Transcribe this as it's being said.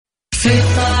في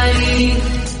الطريق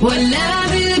ولا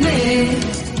بالبيت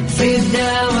في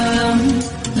الدوام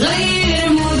غير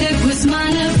مودك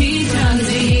واسمعنا في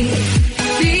ترانزيت.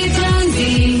 في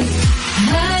ترانزيت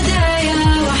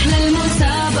هدايا واحلى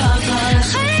المسابقة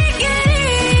خليك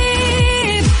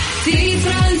قريب في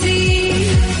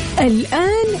ترانزيت.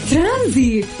 الآن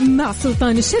ترانزيت مع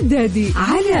سلطان الشدادي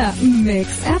على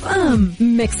ميكس اف ام.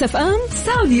 ميكس اف ام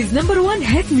سعوديز نمبر 1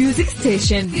 هيت ميوزك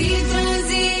ستيشن. في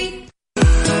ترانزيت.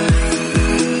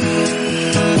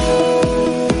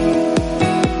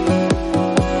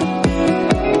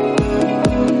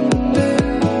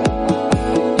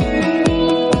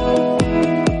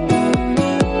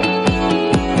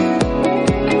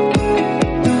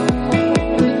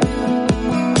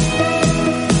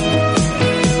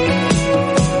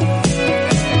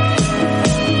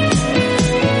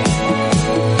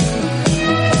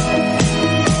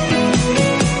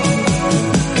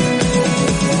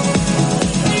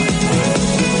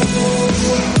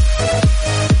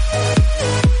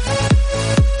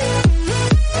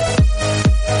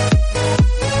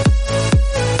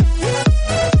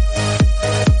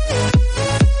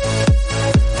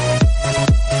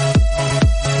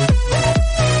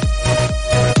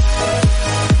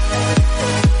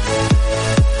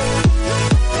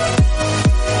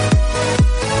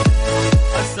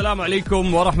 السلام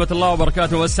عليكم ورحمة الله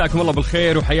وبركاته. مساكم الله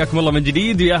بالخير وحياكم الله من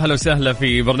جديد. يا أهلا وسهلا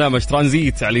في برنامج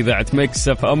ترانزيت على إذاعة ميكس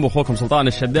اف ام. أخوكم سلطان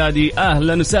الشدادي.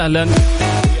 أهلا وسهلا،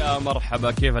 يا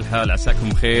مرحبا، كيف الحال؟ عساكم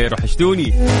بخير،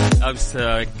 وحشتوني. أمس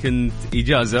كنت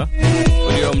إجازة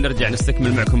واليوم نرجع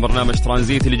نستكمل معكم برنامج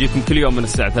ترانزيت اللي يجيكم كل يوم من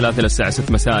الساعة 3 إلى الساعة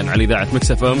 6 مساء على إذاعة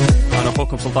ميكس اف ام. أنا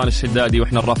أخوكم سلطان الشدادي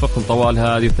وإحنا نرافقكم طوال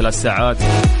هذه الثلاث ساعات،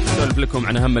 نسولف لكم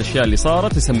عن أهم الأشياء اللي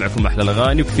صارت، نسمعكم أحلى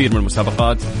الأغاني وكثير من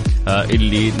المسابقات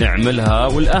اللي نعملها،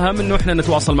 والأهم إنه إحنا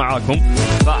نتواصل معاكم.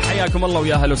 فحياكم الله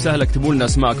ويا أهلا وسهلا. اكتبوا لنا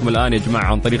اسماءكم الآن يا جماعة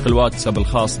عن طريق الواتساب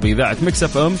الخاص بإذاعة ميكس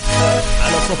اف ام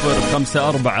على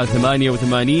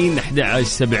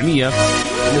 0548811700.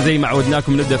 زي ما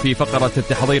عودناكم نبدأ في فقرة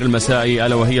التحضير المسائي،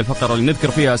 ألا وهي الفقرة اللي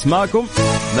نذكر فيها اسماءكم،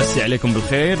 مسي عليكم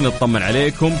بالخير، نطمن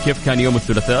عليكم كيف كان يوم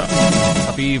الثلاثاء،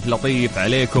 خفيف لطيف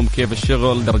عليكم، كيف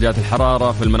الشغل، درجات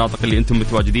الحرارة في المناطق اللي أنتم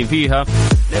متواجدين فيها.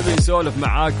 نبي نسولف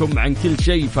معاكم عن كل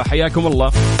شيء، فحياكم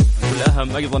الله.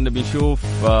 والأهم أيضا نبي نشوف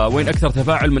وين أكثر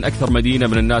تفاعل من أكثر مدينة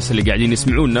من الناس اللي قاعدين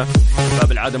يسمعونا.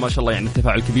 فبالعادة ما شاء الله يعني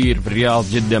التفاعل كبير في الرياض،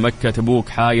 جدة، مكة، تبوك،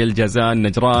 حايل، جازان،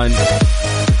 نجران،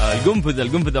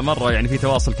 القنفذة مرة، يعني في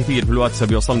تواصل كثير في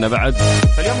الواتساب يوصلنا بعد.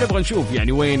 فاليوم نبغى نشوف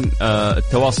يعني وين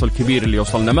التواصل الكبير اللي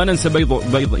يوصلنا. ما ننسى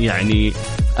بيض يعني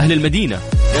أهل المدينة،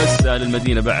 أهل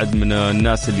المدينة بعد من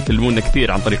الناس اللي يكلمونا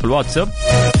كثير عن طريق الواتساب.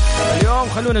 اليوم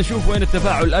خلونا نشوف وين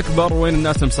التفاعل الأكبر، وين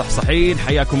الناس مصحصحين.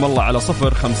 حياكم الله على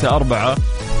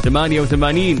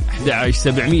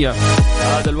 0548811700.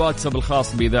 هذا الواتساب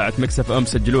الخاص بإذاعة ميكس اف ام،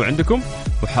 سجلوه عندكم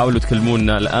وحاولوا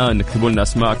تكلمونا الآن، اكتبوا لنا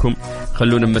أسماءكم،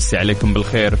 خلونا نمسي عليكم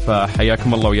بالخير.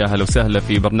 فحياكم الله ويا أهلا وسهلا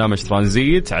في برنامج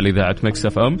ترانزيت على إذاعة ميكس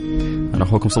اف ام. أنا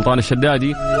أخوكم سلطان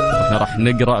الشدادي، وإحنا راح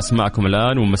نقرأ أسماءكم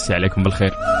الآن ونمسي عليكم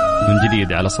بالخير من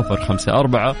جديد على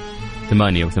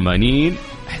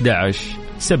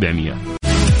 0548811700.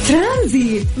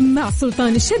 ترانزيت مع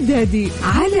سلطان الشدادي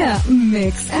على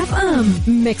ميكس اف ام.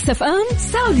 ميكس اف ام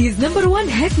سعوديز نمبر 1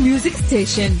 هيت ميوزك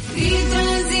ستيشن. في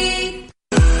ترانزيت.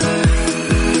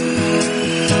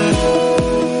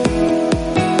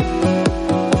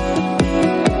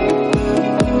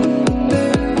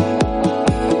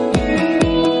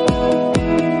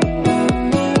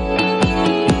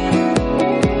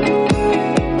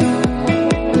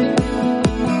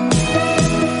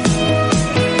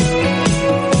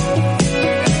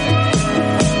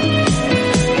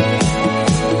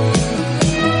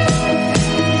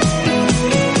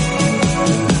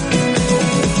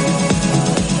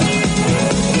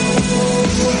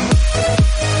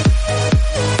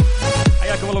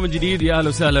 جديد. يا اهلا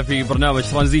وسهلا في برنامج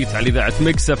ترانزيت على اذاعه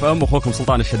ميكس اف ام. اخوكم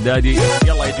سلطان الشدادي.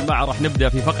 يلا يا جماعه راح نبدا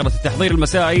في فقره التحضير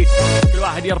المسائي. كل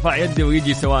واحد يرفع يده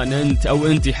ويجي، سواء انت او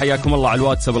انت. حياكم الله على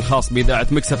الواتساب الخاص باذاعه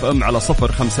ميكس اف ام على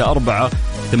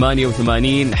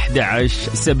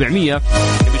 0548811700.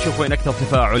 نبي نشوف وين اكثر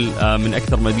تفاعل من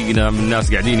اكثر مدينه من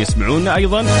الناس قاعدين يسمعونا.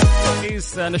 ايضا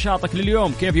قيس نشاطك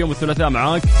لليوم، كيف يوم الثلاثاء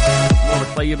معاك؟ امورك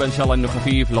طيبه ان شاء الله، انه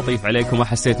خفيف لطيف عليكم، ما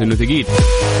حسيت انه ثقيل.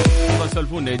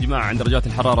 سولفونا يا جماعة عن درجات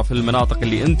الحرارة في المناطق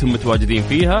اللي أنتم متواجدين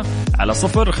فيها على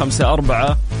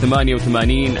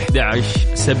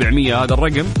 0548811700. هذا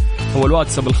الرقم هو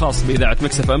الواتساب الخاص بإذاعة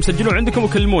ميكس اف ام، سجلوه عندكم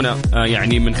وكلمونا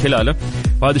يعني من خلاله،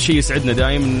 وهذا الشيء يسعدنا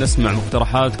دائما نسمع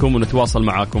مقترحاتكم ونتواصل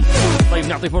معاكم. طيب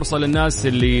نعطي فرصة للناس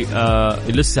اللي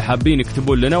لسه حابين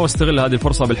يكتبون لنا، واستغل هذه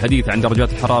الفرصة بالحديث عن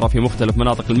درجات الحرارة في مختلف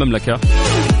مناطق المملكة.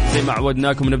 زي ما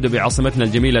عودناكم نبدأ بعاصمتنا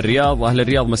الجميلة الرياض. أهل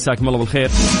الرياض مساكم الله بالخير.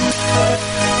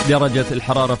 درجة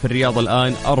الحرارة في الرياض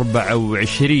الآن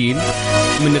 24.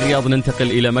 من الرياض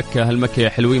ننتقل إلى مكة. هل مكة يا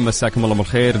حلوين مساكم الله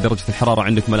بالخير. درجة الحرارة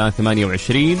عندكم الآن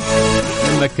 28.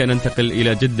 من مكة ننتقل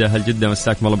إلى جدة. هل جدة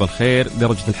مساكم الله بالخير.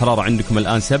 درجة الحرارة عندكم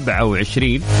الآن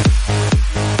 27.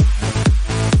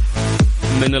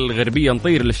 من الغربية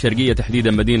نطير للشرقية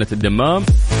تحديدا مدينة الدمام.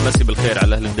 مسي بالخير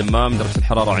على أهل الدمام. درجة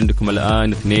الحرارة عندكم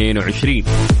الآن 22.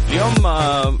 اليوم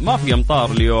ما في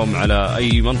أمطار اليوم على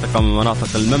أي منطقة من مناطق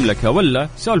المملكة، ولا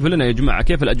سولفوا لنا يا جماعة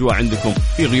كيف الأجواء عندكم؟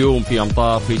 في غيوم، في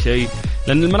أمطار، في شيء؟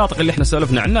 لأن المناطق اللي احنا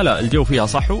سولفنا عنها لا الجو فيها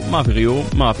صحو، ما في غيوم،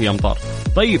 ما في أمطار.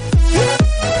 طيب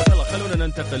خلونا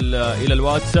ننتقل إلى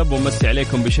الواتساب ومسي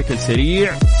عليكم بشكل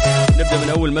سريع. نبدأ من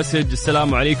أول مسج.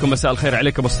 السلام عليكم، مساء الخير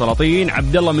عليكم بالسلاطين.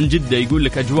 عبد الله من جدة يقول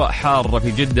لك أجواء حارة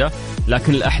في جدة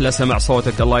لكن الأحلى سمع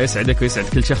صوتك. الله يسعدك ويسعد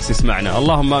كل شخص يسمعنا.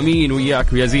 اللهم آمين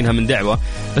وياك ويزينها من دعوة.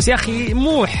 بس يا أخي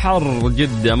مو حر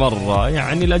جدة مرة،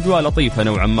 يعني الأجواء لطيفة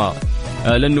نوعا ما،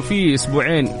 لأنه في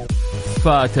أسبوعين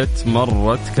فاتت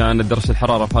مرت كانت درجة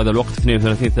الحرارة في هذا الوقت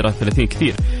 32-33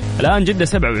 كثير. الآن جدة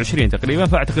 27 تقريبا،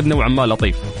 فأعتقد نوعا ما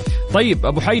لطيف. طيب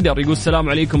أبو حيدر يقول السلام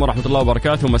عليكم ورحمة الله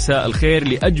وبركاته، مساء الخير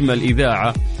لأجمل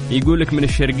إذاعة. يقول لك من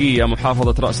الشرقية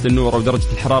محافظة رأس النور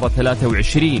ودرجة الحرارة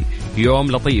 23.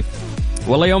 يوم لطيف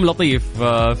والله، يوم لطيف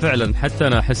فعلا. حتى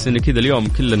أنا أحس إن كذا اليوم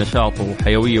كله نشاط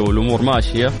وحيوية والأمور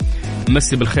ماشية.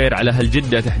 مسي بالخير على أهل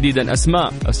جدة تحديدا.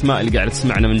 أسماء اللي قاعدة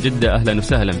تسمعنا من جدة، أهلا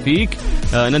وسهلا فيك.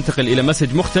 ننتقل إلى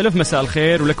مسج مختلف. مساء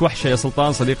الخير ولك وحشة يا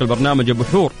سلطان صديق البرنامج أبو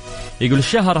حور. يقول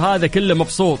الشهر هذا كله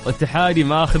مبسوط، اتحادي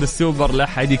ما أخذ السوبر لا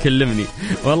أحد يكلمني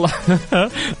والله.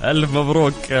 ألف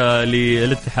مبروك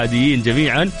للاتحاديين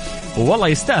جميعا، والله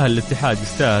يستاهل الاتحاد،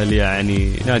 يستاهل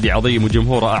يعني نادي عظيم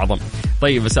وجمهوره أعظم.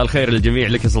 طيب مساء الخير للجميع،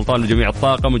 لك يا سلطان وجميع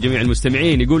الطاقم وجميع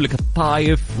المستمعين. يقول لك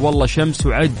الطايف والله شمس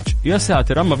وعج، يا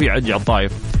ساتر أما في عج على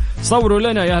الطايف. صوروا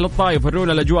لنا يا أهل الطايف،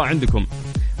 ورونا الأجواء عندكم.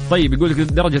 طيب يقول لك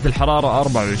درجة الحرارة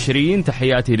 24.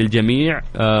 تحياتي للجميع.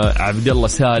 عبد الله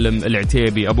سالم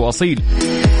العتيبي أبو أصيل.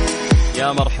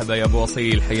 يا مرحبا يا أبو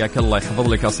أصيل، حياك الله، يحفظ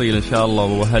لك أصيل إن شاء الله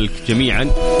وأهلك جميعا.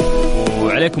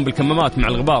 وعليكم بالكمامات مع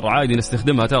الغبار عادي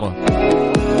نستخدمها ترى.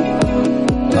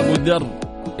 أبو الدر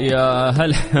يا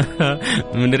هل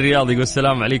من الرياض يقول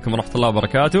السلام عليكم ورحمة الله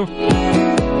وبركاته.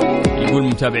 يقول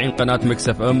متابعين قناة ميكس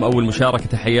اف ام أول مشاركة،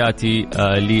 تحياتي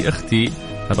لأختي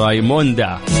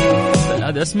رايموندا.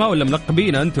 هذا اسمها ولا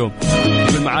منقبين أنتم؟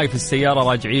 يقول معاي في السيارة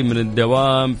راجعين من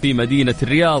الدوام في مدينة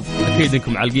الرياض، أكيد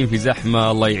إنكم عالقين في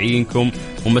زحمة، الله يعينكم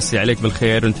ومسي عليك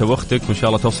بالخير أنت وأختك وإن شاء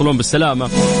الله توصلون بالسلامة.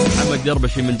 محمد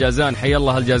دربشي من جازان، حيا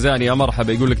الله الجازاني يا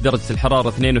مرحبا. يقول لك درجة الحرارة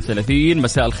 32.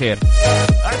 مساء الخير.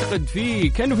 أعتقد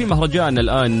كانوا في مهرجان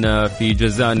الآن في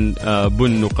جازان،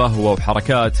 بن وقهوة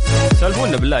وحركات.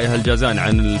 سألفونا بالله يا أهل جازان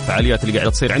عن الفعاليات اللي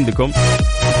قاعدة تصير عندكم.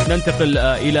 ننتقل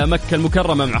إلى مكة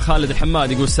المكرمة مع خالد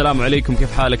الحماد. يقول السلام عليكم،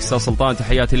 كيف حالك أستاذ سلطان؟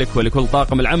 تحياتي لك ولكل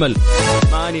طاقم العمل.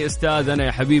 ماني أستاذ أنا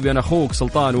يا حبيبي، أنا أخوك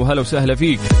سلطان وهلا وسهلا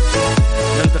فيك.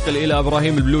 ننتقل إلى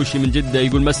إبراهيم البلوشي من جدة.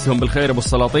 يقول مسهم بالخير أبو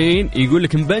السلاطين. يقول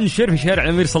لك مبنشر في شارع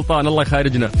أمير سلطان، الله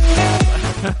يخارجنا.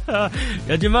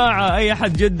 يا جماعة أي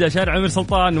أحد جدة شارع أمير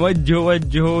سلطان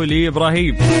وجهوا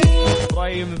لإبراهيم.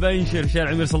 إبراهيم مبنشر في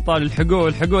شارع أمير سلطان،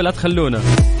 الحقوا لا تخلونا.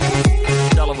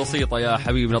 بسيطة يا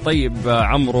حبيبنا. طيب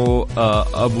عمرو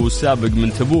أبو سابق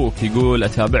من تبوك يقول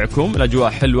أتابعكم،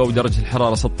 الأجواء حلوة ودرجة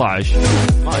الحرارة 16.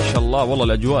 ما شاء الله والله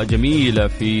الأجواء جميلة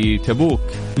في تبوك.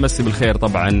 مسي بالخير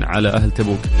طبعا على أهل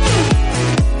تبوك.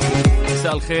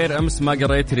 مساء الخير، أمس ما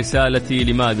قريت رسالتي،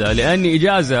 لماذا؟ لأني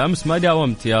إجازة أمس ما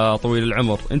داومت يا طويل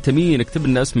العمر. أنت مين؟ اكتب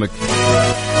لنا اسمك،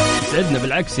 يسعدنا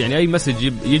بالعكس. يعني أي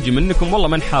مسج يجي منكم والله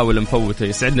ما نحاول نفوته،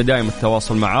 يسعدنا دائما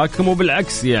التواصل معاكم.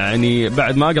 وبالعكس يعني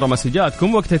بعد ما أقرأ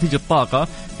مسجاتكم وقتها تيجي الطاقة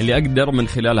اللي أقدر من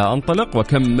خلالها أنطلق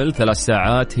وأكمل 3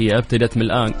 ساعات هي ابتدت من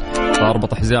الآن.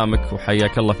 فاربط حزامك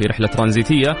وحياك الله في رحلة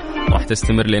ترانزيتية راح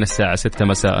تستمر لين الساعة 6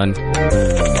 مساء.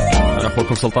 أنا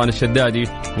أخوكم سلطان الشدادي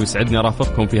ويسعدني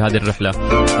أرافقكم في هذه الرحلة،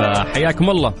 فحياكم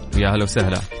الله ويا أهلا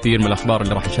وسهلا. كثير من الأخبار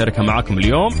اللي راح أشاركها معاكم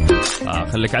اليوم،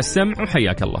 خليك على السمع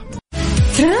وحياك الله.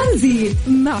 ترانزيت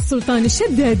مع سلطان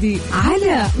الشدادي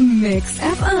على ميكس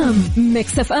اف ام.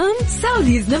 ميكس اف ام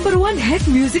سعوديز نمبر 1 هيت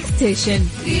ميوزك ستيشن.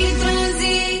 في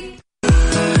ترانزيت.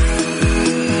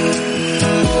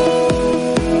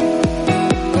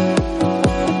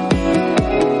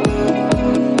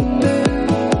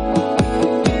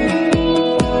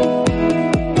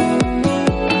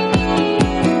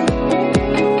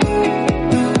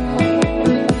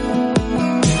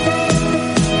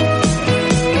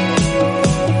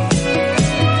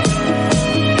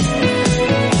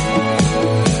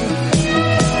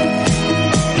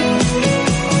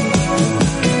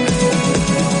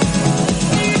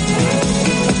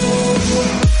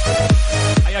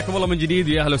 الله من جديد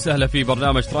ويا أهلا وسهلا في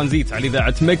برنامج ترانزيت على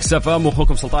إذاعة ميكس اف ام.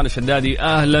 أخوكم سلطان الشدادي،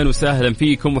 أهلا وسهلا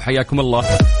فيكم وحياكم الله.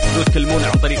 تكلمونا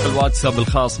عن طريق الواتساب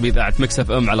الخاص بإذاعة ميكس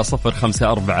اف ام على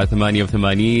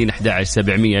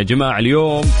 0548811700. يا جماعة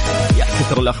اليوم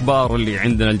يحتكر الأخبار اللي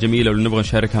عندنا الجميلة واللي نبغى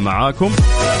نشاركها معاكم.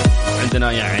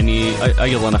 عندنا يعني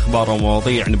أيضا أخبار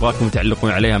ومواضيع نبغاكم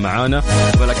تعلقون عليها معانا،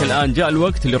 ولكن الآن جاء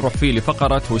الوقت اللي نروح فيه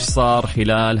لفقرة وش صار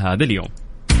خلال هذا اليوم.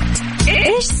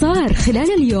 إيش صار خلال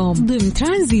اليوم ضمن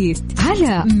ترانزيت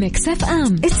على ميكس اف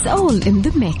ام. It's all in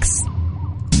the mix.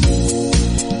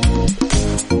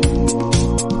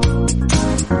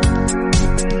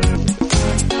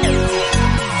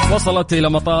 وصلت إلى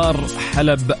مطار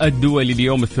حلب الدولي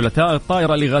اليوم الثلاثاء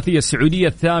الطائرة الإغاثية السعودية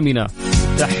الثامنة،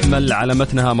 تحمل على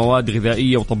متنها مواد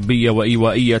غذائية وطبية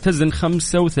وإيوائية تزن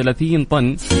 35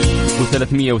 طن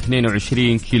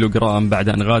و322 كيلوغرام بعد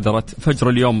أن غادرت فجر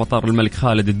اليوم مطار الملك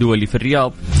خالد الدولي في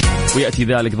الرياض. ويأتي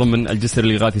ذلك ضمن الجسر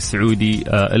الإغاثي السعودي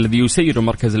الذي يسير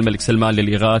مركز الملك سلمان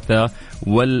للإغاثة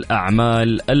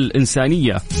والأعمال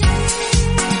الإنسانية،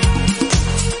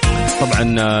 طبعا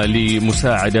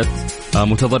لمساعدة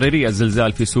متضرري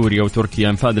الزلزال في سوريا وتركيا،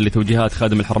 انفاذا لتوجيهات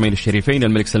خادم الحرمين الشريفين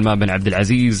الملك سلمان بن عبد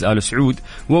العزيز آل سعود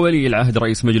وولي العهد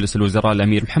رئيس مجلس الوزراء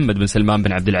الأمير محمد بن سلمان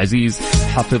بن عبد العزيز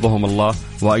حفظهم الله،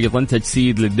 وأيضا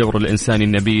تجسيد للدور الإنساني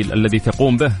النبيل الذي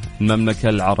تقوم به المملكة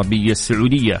العربية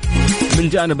السعودية. من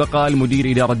جانب قال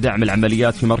مدير إدارة دعم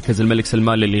العمليات في مركز الملك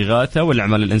سلمان للإغاثة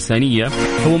والأعمال الإنسانية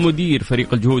هو مدير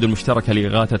فريق الجهود المشتركة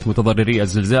لإغاثة متضرري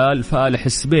الزلزال فالح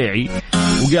السبيعي،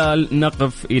 وقال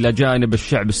نقف إلى جانب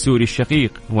الشعب السوري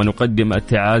الشقيق ونقدم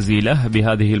التعازي له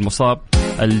بهذه المصاب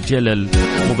الجلل،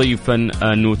 مضيفا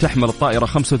أنه تحمل الطائرة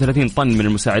 35 طن من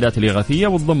المساعدات الإغاثية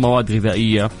وتضم مواد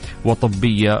غذائية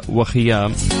وطبية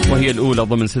وخيام، وهي الأولى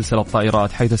ضمن سلسلة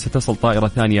طائرات، حيث ستصل طائرة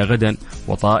ثانية غدا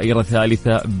وطائرة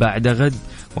ثالثة بعد غد،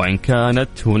 وإن كانت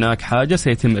هناك حاجة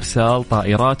سيتم إرسال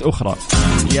طائرات أخرى.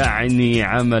 يعني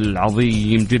عمل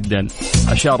عظيم جدا.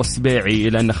 أشار السبيعي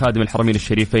إلى أن خادم الحرمين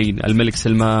الشريفين الملك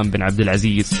سلمان بن عبد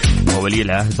العزيز وولي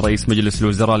العهد رئيس مجلس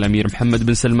الوزراء الأمير محمد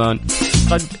بن سلمان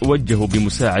قد وجهوا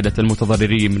بمساعدة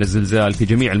المتضررين من الزلزال في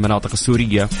جميع المناطق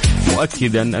السورية،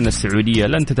 مؤكدا أن السعودية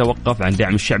لن تتوقف عن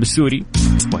دعم الشعب السوري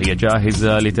وهي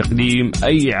جاهزة لتقديم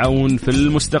أي عون في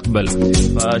المستقبل.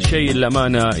 فشيء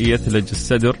الأمانة يثلج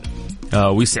الصدر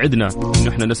ويسعدنا إن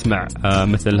احنا نسمع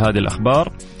مثل هذه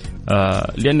الأخبار،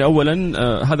 لأن أولا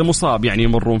هذا مصاب يعني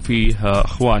يمرون فيه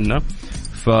أخواننا،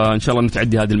 فإن شاء الله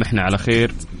نتعدي هذه المحنة على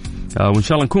خير، وإن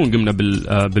شاء الله نكون قمنا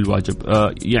بالواجب.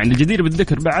 يعني الجدير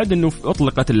بالذكر بعد أنه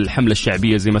أطلقت الحملة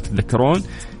الشعبية زي ما تتذكرون،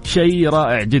 شيء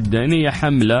رائع جدا. هي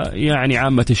حملة يعني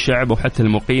عامة الشعب وحتى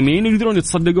المقيمين يقدرون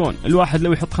يتصدقون، الواحد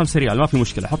لو يحط 5 ريال ما في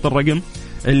مشكلة، حط الرقم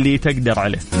اللي تقدر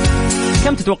عليه.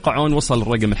 كم تتوقعون وصل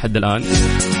الرقم لحد الآن؟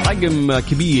 رقم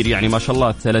كبير يعني ما شاء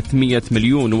الله، 300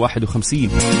 مليون و51،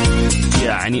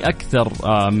 يعني أكثر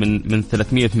من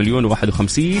 300 مليون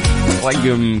و51،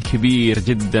 رقم كبير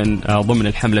جدا ضمن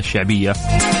الحملة الشعبية.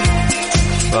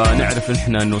 فنعرف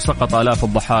نحن أنه سقط آلاف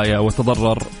الضحايا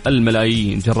وتضرر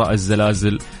الملايين جراء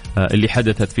الزلازل اللي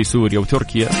حدثت في سوريا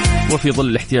وتركيا، وفي ظل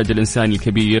الاحتياج الإنساني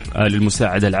الكبير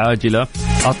للمساعدة العاجلة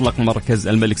أطلق مركز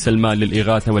الملك سلمان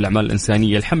للإغاثة والأعمال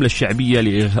الإنسانية الحملة الشعبية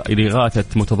لإغاثة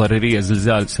متضرري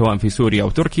الزلزال سواء في سوريا أو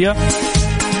تركيا.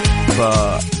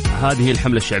 فهذه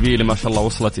الحملة الشعبية اللي ما شاء الله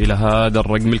وصلت إلى هذا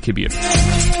الرقم الكبير.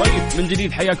 طيب من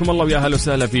جديد حياكم الله ويا هلا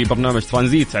وسهلا في برنامج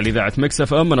ترانزيت على إذاعة ميكس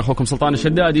اف ام. أنا أخوكم سلطان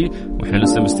الشدادي وإحنا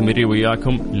لسه مستمرين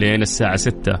وياكم لين الساعة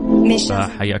 6.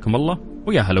 حياكم الله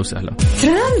ويا هلا وسهلا.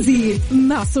 ترانزيت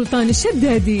مع سلطان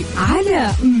الشدادي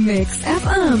على ميكس اف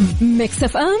ام. ميكس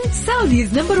اف ام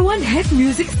سعوديز نمبر 1 هيت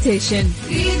ميوزك ستيشن.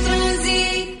 في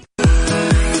ترانزيت.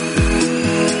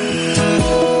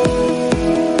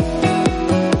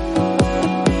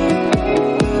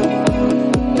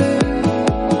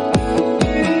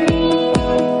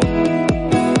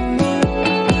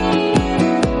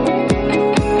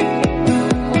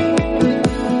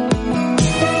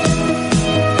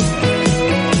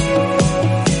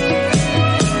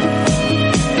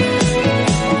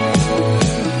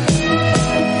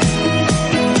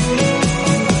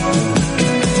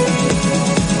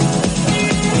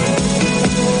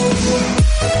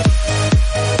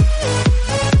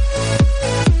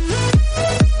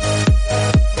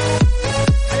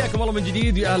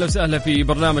 أهلا وسهلا في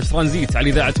برنامج ترانزيت على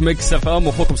إذاعة ميكس اف ام،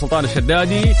 وأخوكم سلطان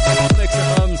الشدادي. ميكس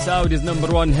اف ام سعوديز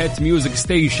نمبر 1 هيت ميوزك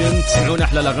ستيشن. تسمعون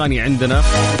أحلى الأغاني عندنا،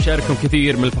 نشارككم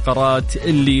كثير من الفقرات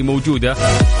اللي موجودة.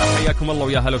 حياكم الله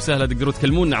ويا هلا وسهلا. تقدروا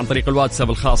تكلمونا عن طريق الواتساب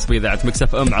الخاص بإذاعة ميكس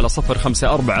اف ام على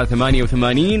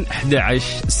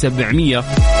 0548811700.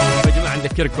 يا جماعة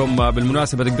نذكركم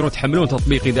بالمناسبة تقدرون تحملون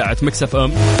تطبيق إذاعة ميكس اف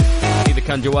ام إذا إذا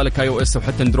كان جوالك iOS أو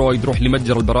حتى اندرويد روح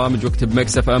لمتجر البرامج واكتب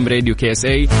ميكس اف ام راديو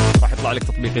KSA، راح يطلع لك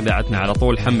تطبيق إذاعتنا على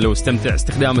طول. حمله واستمتع،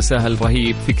 استخدامه سهل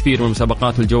رهيب، في كثير من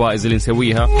المسابقات والجوائز اللي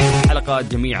نسويها،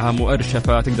 حلقات جميعها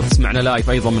مؤرشفة، تقدر تسمعنا لايف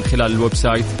أيضا من خلال الويب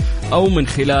سايت أو من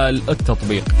خلال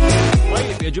التطبيق.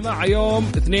 طيب يا جماعة،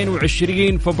 يوم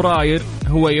 22 فبراير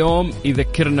هو يوم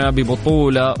يذكرنا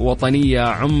ببطولة وطنية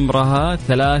عمرها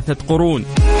 3 قرون،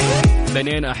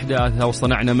 بنينا أحداثها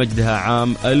وصنعنا مجدها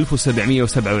عام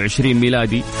 1727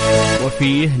 ميلادي،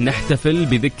 وفيه نحتفل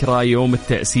بذكرى يوم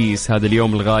التأسيس، هذا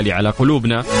اليوم الغالي على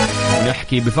قلوبنا،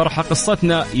 ونحكي بفرحة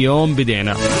قصتنا يوم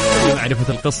بدينا.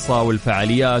 لمعرفة القصة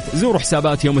والفعاليات زوروا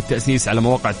حسابات يوم التأسيس على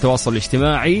مواقع التواصل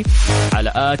الاجتماعي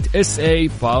على @SA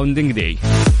Founding Day.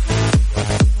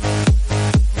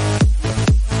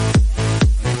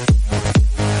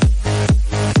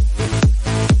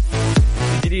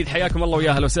 حياكم الله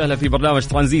ويا اهلا وسهلا في برنامج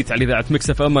ترانزيت على اذاعه مكس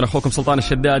اف ام. انا اخوكم سلطان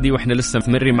الشدادي، واحنا لسه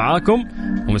مستمرين معاكم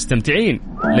ومستمتعين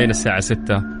لين الساعه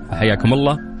 6. حياكم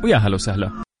الله ويا اهلا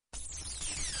وسهلا.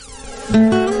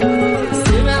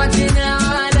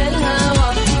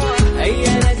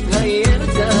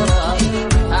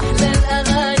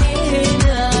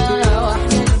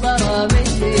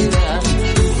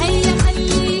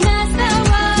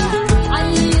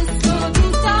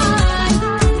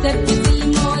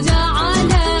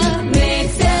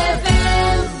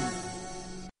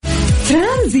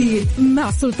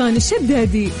 مع سلطان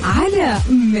الشدادي على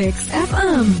ميكس اف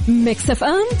ام. ميكس اف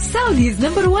ام سعوديز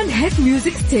نمبر 1 هيت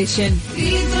ميوزك ستيشن.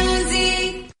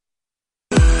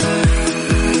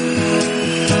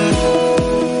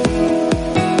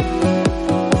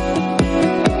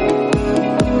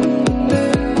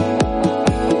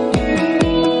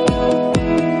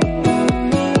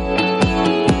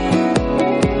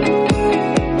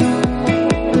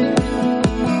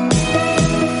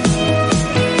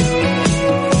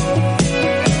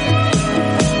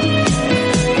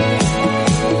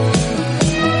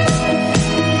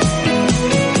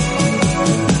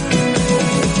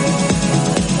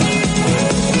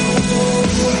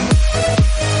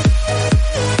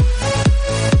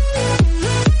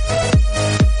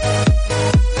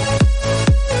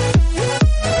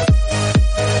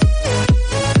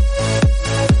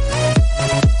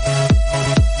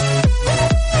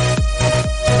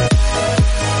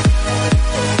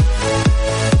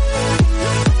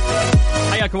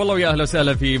 والله ويا اهلا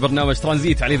وسهلا في برنامج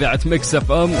ترانزيت على اذاعه مكس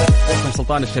اف ام. اخوكم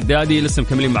سلطان الشدادي، لسه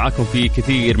مكملين معاكم في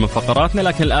كثير من فقراتنا،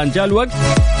 لكن الان جاء الوقت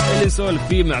اللي نسولف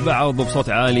فيه مع بعض بصوت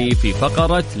عالي في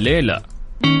فقره ليلى.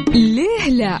 ليه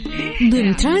لا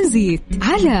ضمن ترانزيت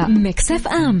على مكس اف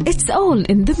ام. It's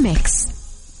all in the mix.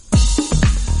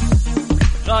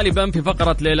 غالبا في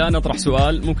فقرة ليلى نطرح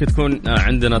سؤال، ممكن تكون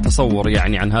عندنا تصور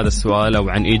يعني عن هذا السؤال أو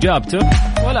عن إجابته،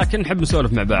 ولكن نحب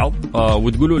نسولف مع بعض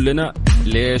وتقولون لنا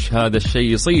ليش هذا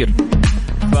الشيء يصير.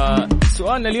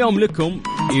 فسؤالنا اليوم لكم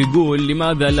يقول: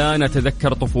 لماذا لا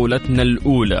نتذكر طفولتنا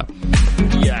الأولى؟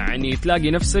 يعني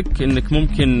تلاقي نفسك انك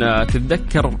ممكن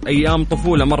تتذكر ايام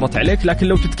طفولة مرت عليك، لكن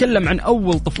لو تتكلم عن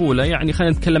اول طفولة، يعني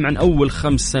خلينا نتكلم عن اول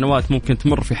 5 سنوات ممكن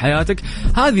تمر في حياتك،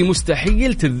 هذه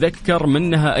مستحيل تتذكر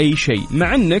منها اي شيء،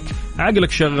 مع انك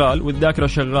عقلك شغال والذاكرة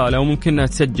شغالة وممكنها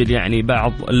تسجل يعني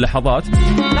بعض اللحظات،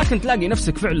 لكن تلاقي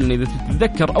نفسك فعلا اذا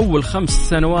تتذكر اول 5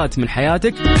 سنوات من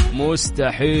حياتك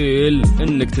مستحيل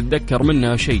انك تتذكر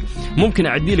منها شيء. ممكن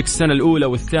اعدي لك السنة الاولى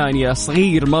والثانية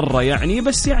صغير مرة يعني،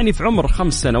 بس يعني في عمر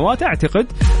 5 سنوات أعتقد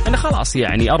أن خلاص،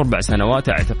 يعني 4 سنوات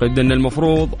أعتقد أن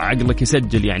المفروض عقلك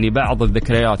يسجل يعني بعض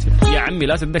الذكريات. يا عمي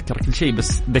لا تتذكر كل شيء،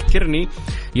 بس ذكرني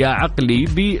يا عقلي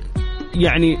ب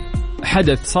يعني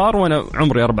حدث صار وأنا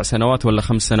عمري 4 سنوات ولا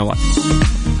 5 سنوات.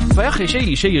 فيا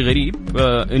أخي شيء غريب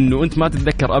إنه أنت ما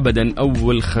تتذكر أبدا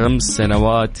أول 5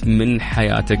 سنوات من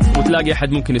حياتك، وتلاقي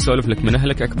أحد ممكن يسولف لك من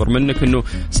أهلك أكبر منك إنه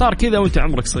صار كذا وأنت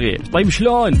عمرك صغير. طيب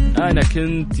شلون؟ أنا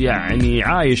كنت يعني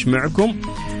عايش معكم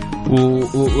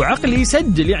وعقلي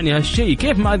يسجل يعني هالشيء،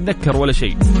 كيف ما أتذكر ولا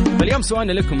شيء؟ فاليوم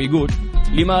سؤالنا لكم يقول: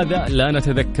 لماذا لا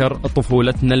نتذكر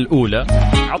طفولتنا الأولى؟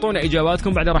 أعطونا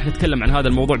إجاباتكم، بعدين راح نتكلم عن هذا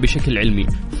الموضوع بشكل علمي.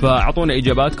 فأعطونا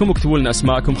إجاباتكم واكتبوا لنا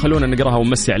أسماءكم، خلونا نقراها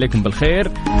ونمسي عليكم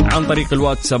بالخير عن طريق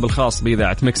الواتساب الخاص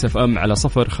بإذاعة مكس اف ام على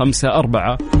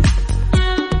 054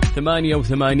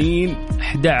 88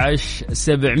 11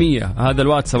 700. هذا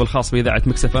الواتساب الخاص بإذاعة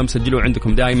مكس اف ام، سجلوا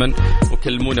عندكم دائما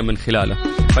وكلمونا من خلاله.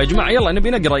 فيا جماعة يلا نبي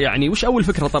نقرأ يعني وش أول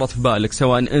فكرة طرت في بالك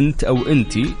سواء أنت أو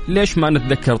أنتي، ليش ما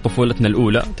نتذكر طفولتنا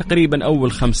الأولى؟ تقريبا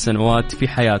أول 5 سنوات في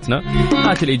حياتنا.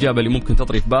 هات الإجابة اللي ممكن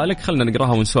تطري في بالك، خلنا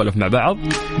نقراها ونسولف مع بعض.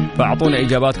 فأعطونا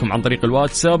إجاباتكم عن طريق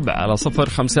الواتساب على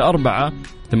 054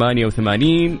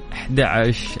 88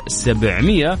 11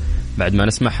 700. بعد ما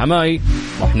نسمع حماي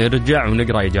راح نرجع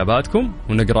ونقرأ إجاباتكم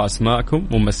ونقرأ أسماءكم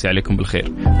ونمسي عليكم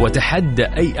بالخير. وتحدى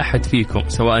أي أحد فيكم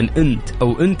سواء أنت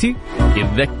أو أنتي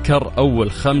يتذكر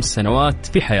أول 5 سنوات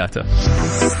في حياته.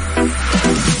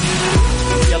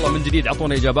 يلا من جديد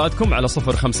عطونا إجاباتكم على 0548811700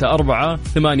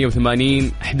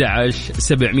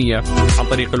 عن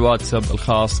طريق الواتساب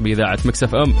الخاص بإذاعة ميكس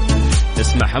اف ام.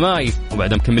 اسمع حماي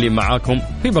وبعدها مكملين معاكم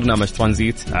في برنامج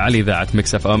ترانزيت على إذاعة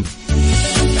ميكس اف ام.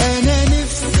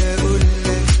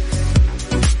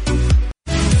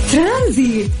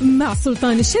 ترانزيت مع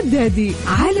سلطان الشدادي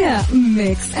على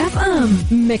ميكس اف ام.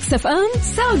 ميكس اف ام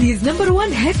سعوديز نمبر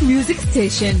 1 هيت ميوزك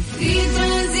ستيشن. في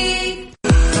ترانزيت.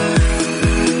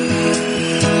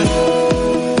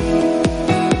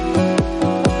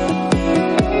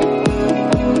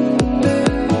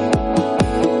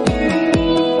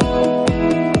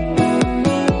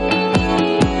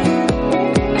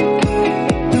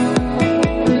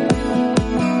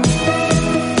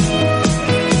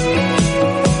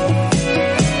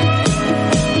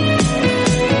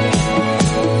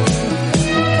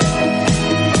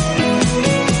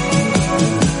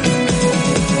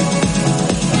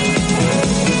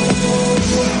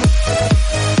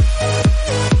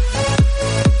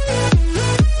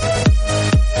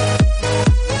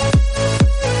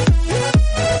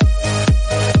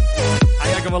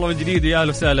 جديد يا اهلا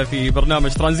وسهلا في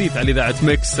برنامج ترانزيت على اذاعه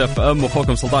ميكس اف ام.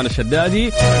 اخوكم سلطان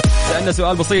الشدادي. سالنا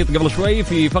سؤال بسيط قبل شوي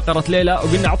في فقره ليلى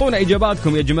وقلنا اعطونا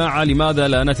اجاباتكم يا جماعه. لماذا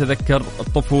لا نتذكر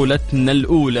طفولتنا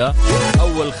الاولى؟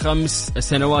 اول 5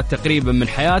 سنوات تقريبا من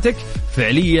حياتك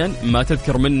فعليا ما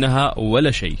تذكر منها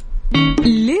ولا شيء.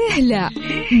 ليه لا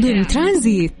ضمن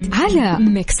ترانزيت على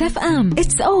ميكس اف ام.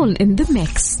 It's all in the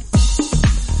mix.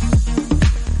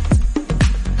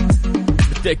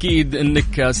 بالتأكيد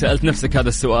أنك سألت نفسك هذا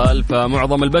السؤال.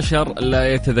 فمعظم البشر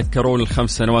لا يتذكرون ال5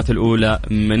 سنوات الأولى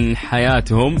من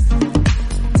حياتهم.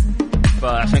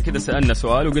 فعشان كده سألنا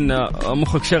سؤال وقلنا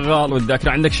مخك شغال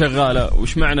والذاكرة عندك شغالة،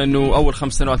 وش معنى أنه أول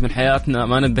 5 سنوات من حياتنا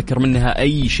ما نتذكر منها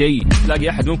أي شيء؟ تلاقي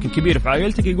أحد ممكن كبير في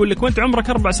عائلتك يقول لك وأنت عمرك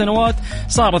 4 سنوات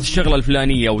صارت الشغلة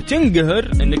الفلانية،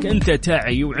 وتنقهر أنك أنت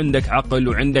تعي وعندك عقل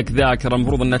وعندك ذاكرة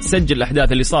المفروض أنها تسجل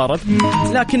الأحداث اللي صارت،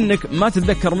 لكنك ما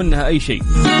تتذكر منها أي شيء.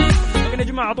 يا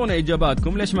جماعة أعطونا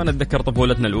إجاباتكم ليش ما نتذكر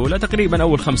طفولتنا الأولى تقريبا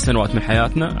أول 5 سنوات من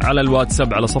حياتنا على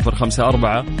الواتساب على 0548811700.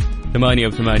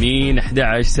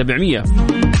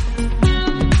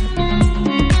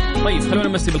 طيب خلونا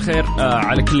نمسي بالخير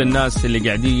على كل الناس اللي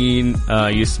قاعدين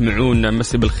يسمعون.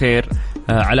 نمسي بالخير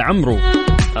على عمرو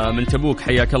من تبوك،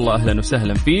 حياك الله أهلا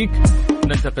وسهلا فيك.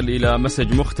 ننتقل إلى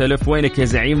مسج مختلف. وينك يا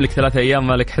زعيم؟ لك 3 أيام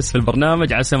مالك حس في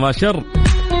البرنامج، عسى ما شر.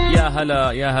 يا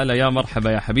هلا يا هلا يا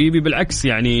مرحبا يا حبيبي. بالعكس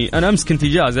يعني أنا أمس كنت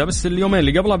إجازة، بس اليومين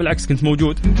اللي قبلها بالعكس كنت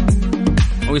موجود،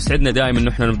 ويسعدنا دائما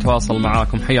إنه إحنا نتواصل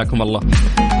معاكم. حياكم الله.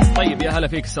 طيب يا هلا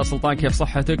فيك أستاذ سلطان، كيف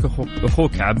صحتك؟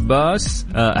 أخوك عباس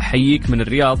أحييك من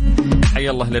الرياض. حي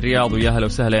الله للرياض ويا هلا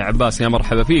وسهلا يا عباس، يا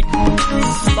مرحبا فيك.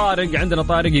 طارق عندنا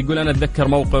طارق يقول أنا أتذكر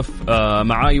موقف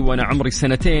معاي وأنا عمري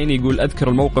 2 سنين. يقول أذكر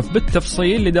الموقف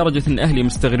بالتفصيل لدرجة إن أهلي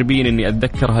مستغربين إني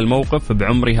أتذكر هالموقف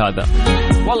بعمري هذا.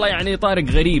 والله يعني طارق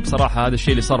غريب صراحة هذا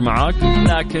الشيء اللي صار معاك،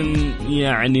 لكن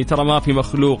يعني ترى ما في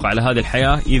مخلوق على هذه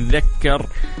الحياة يتذكر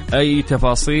أي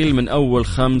تفاصيل من أول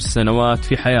 5 سنوات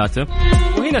في حياته.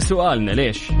 وهنا سؤالنا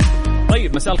ليش؟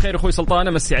 طيب مساء الخير أخوي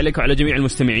سلطان، مسي عليك وعلى جميع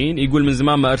المستمعين. يقول من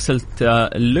زمان ما أرسلت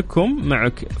لكم،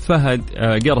 معك فهد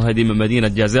قرهدي من مدينة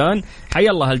جازان. حي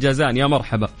الله الجازان، يا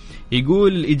مرحبا.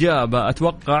 يقول الإجابة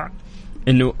أتوقع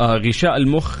إنه غشاء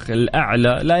المخ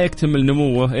الأعلى لا يكتمل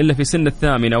نموه إلا في سن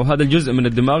 8، وهذا الجزء من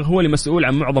الدماغ هو اللي مسؤول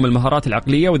عن معظم المهارات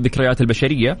العقلية والذكريات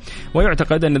البشرية.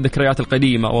 ويعتقد أن الذكريات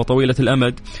القديمة وطويلة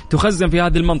الأمد تخزن في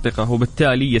هذه المنطقة،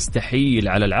 وبالتالي يستحيل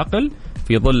على العقل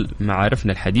في ظل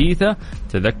معارفنا الحديثة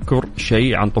تذكر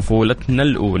شيء عن طفولتنا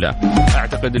الأولى.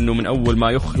 أعتقد أنه من أول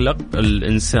ما يخلق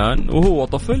الإنسان وهو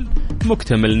طفل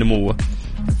مكتمل نموه،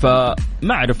 فما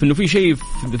أعرف أنه في شيء في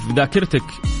ذاكرتك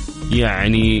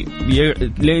يعني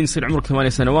لين يصير عمرك 8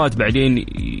 سنوات بعدين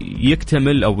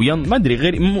يكتمل أو ما أدري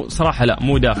غير صراحة لا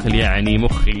مو داخل يعني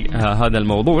مخي هذا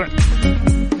الموضوع.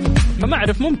 فما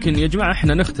أعرف، ممكن يا جماعة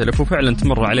إحنا نختلف وفعلا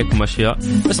تمر عليكم أشياء،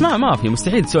 بس ما في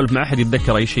مستحيل تسولف مع أحد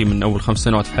يتذكر أي شيء من أول 5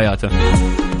 سنوات في حياته.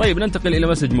 طيب ننتقل إلى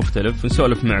مسج مختلف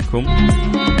نسولف معكم.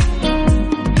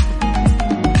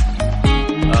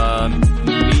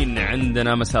 مين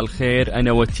عندنا؟ مساء الخير،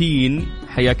 أنا وتين.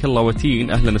 حياك الله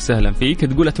وتين، أهلا وسهلا فيك.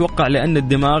 تقول أتوقع لأن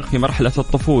الدماغ في مرحلة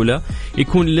الطفولة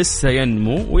يكون لسه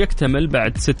ينمو ويكتمل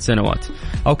بعد 6 سنوات.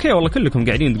 أوكي والله كلكم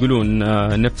قاعدين تقولون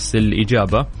نفس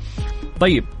الإجابة.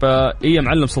 طيب إيه يا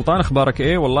معلم سلطان أخبارك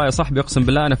إيه؟ والله يا صاحبي أقسم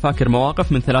بالله أنا فاكر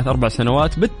مواقف من 3-4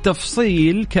 سنوات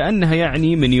بالتفصيل كأنها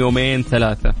يعني من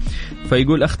 2-3.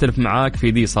 فيقول أختلف معاك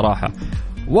في دي صراحة.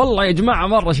 والله يا جماعة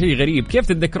مرة شيء غريب، كيف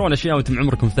تتذكرون أشياء وأنتم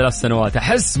عمركم 3 سنوات؟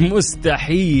 أحس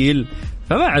مستحيل.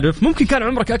 فما أعرف، ممكن كان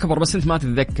عمرك أكبر بس أنت ما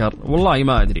تتذكر، والله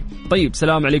ما أدري. طيب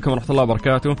السلام عليكم ورحمة الله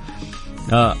وبركاته.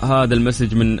 هذا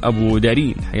المسج من أبو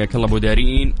دارين، حياك الله أبو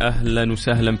دارين، أهلا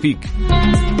وسهلا فيك.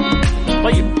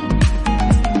 طيب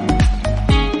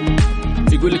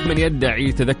يقول لك من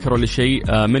يدعي تذكره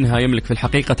لشيء منها يملك في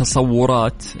الحقيقة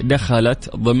تصورات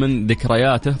دخلت ضمن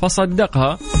ذكرياته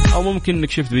فصدقها، أو ممكن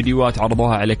أنك شفت فيديوهات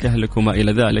عرضوها عليك أهلك وما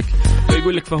إلى ذلك.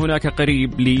 ويقول لك فهناك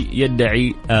قريب لي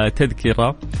يدعي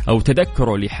تذكرة أو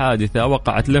تذكره لحادثة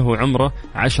وقعت له عمره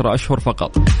 10 أشهر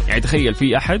فقط. يعني تخيل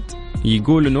في أحد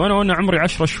يقول إنه أنا عمري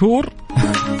 10 شهور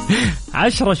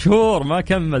 10 شهور ما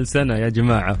كمل سنة يا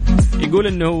جماعة. يقول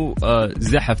إنه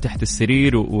زحف تحت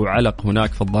السرير وعلق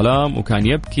هناك في الظلام وكان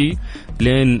يبكي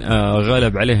لين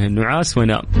غلب عليه النعاس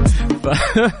ونام.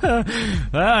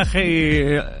 أخي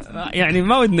يعني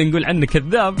ما ودنا نقول عنه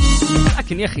كذاب،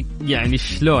 لكن يا أخي يعني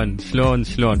شلون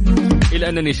إلى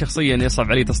أنني شخصيا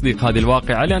يصعب علي تصديق هذه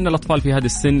الواقعة، لأن الأطفال في هذا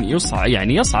السن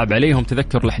يصعب عليهم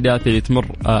تذكر الأحداث اللي تمر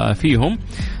فيهم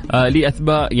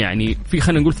لأسباب، يعني في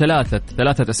خلينا نقول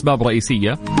ثلاثة أسباب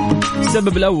رئيسية.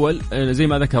 السبب الأول زي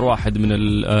ما ذكر واحد من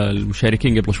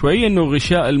المشاركين قبل شوي أنه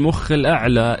غشاء المخ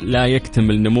الأعلى لا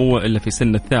يكتمل نموه إلا في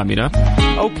سن 8.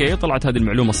 أوكي، طلعت هذه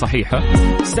المعلومة صحيحة.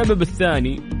 السبب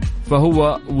الثاني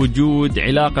فهو وجود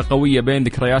علاقة قوية بين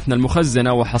ذكرياتنا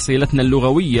المخزنة وحصيلتنا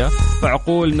اللغوية،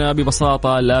 فعقولنا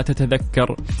ببساطة لا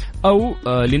تتذكر أو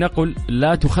لنقل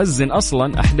لا تخزن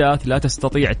أصلا أحداث لا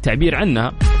تستطيع التعبير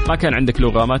عنها. ما كان عندك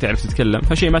لغة، ما تعرف تتكلم،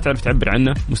 فشيء ما تعرف تعبر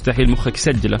عنه مستحيل مخك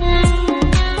يسجله.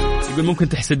 يقول ممكن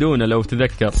تحسدونه لو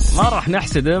تذكر، ما راح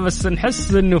نحسده بس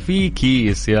نحس انه في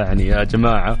كيس يعني يا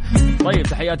جماعة. طيب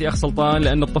تحياتي اخ سلطان،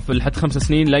 لان الطفل لحد 5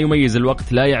 سنين لا يميز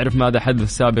الوقت، لا يعرف ماذا حدث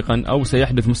سابقا او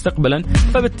سيحدث مستقبلا،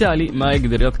 فبالتالي ما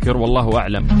يقدر يذكر والله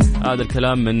اعلم. هذا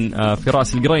الكلام من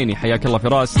فراس القريني، حياك الله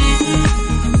فراس.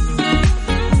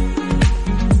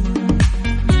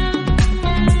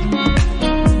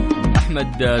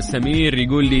 أحمد سمير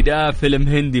يقول لي ده فيلم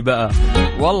هندي بقى.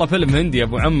 والله فيلم هندي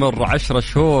أبو عمر 10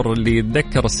 شهور اللي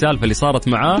يتذكر السالفة اللي صارت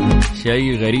معاه،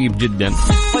 شيء غريب جدا.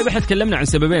 طيب احنا تكلمنا عن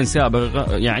سببين سابق،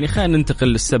 يعني خلينا ننتقل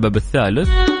للسبب الثالث.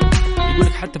 يقول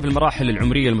لك حتى في المراحل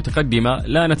العمرية المتقدمة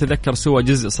لا نتذكر سوى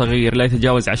جزء صغير لا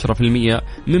يتجاوز 10%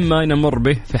 مما نمر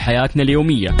به في حياتنا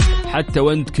اليومية. حتى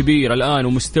وانت كبير الآن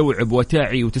ومستوعب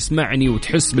وتعي وتسمعني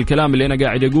وتحس بالكلام اللي أنا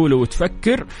قاعد أقوله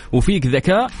وتفكر وفيك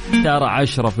ذكاء، ترى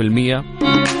 10%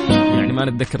 يعني ما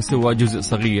نتذكر سوى جزء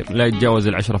صغير لا يتجاوز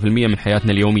 10% من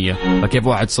حياتنا اليومية. فكيف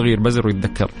واحد صغير بزر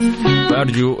ويتذكر؟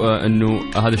 فأرجو أنه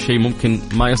هذا الشيء ممكن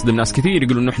ما يصدم ناس كثير،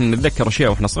 يقولوا أنه إحنا نتذكر أشياء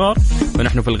وإحنا صغار،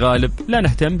 فنحن في الغالب لا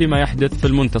نهتم بما يحدث في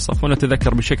المنتصف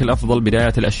ونتذكر بشكل أفضل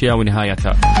بدايات الأشياء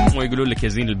ونهايتها. ويقولون لك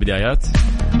يزين البدايات،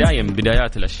 دائما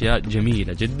بدايات الأشياء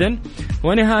جميلة جدا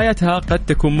ونهايتها قد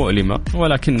تكون مؤلمة،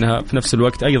 ولكنها في نفس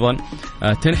الوقت أيضا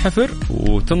تنحفر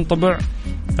وتنطبع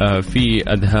في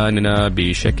أذهاننا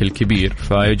بشكل كبير.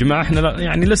 فيا جماعة احنا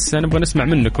يعني لسه نبغى نسمع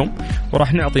منكم،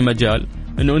 وراح نعطي مجال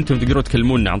انه انتم تقدروا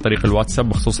تكلمونا عن طريق الواتساب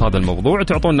بخصوص هذا الموضوع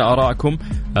وتعطونا آراءكم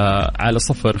على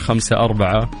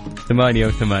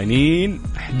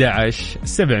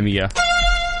 0548811700.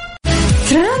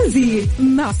 ترانزيت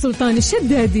مع سلطان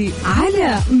الشدادي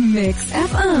على ميكس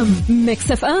اف ام.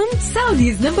 ميكس اف ام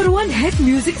سعوديز نمبر 1 هيت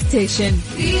ميوزك ستيشن.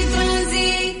 في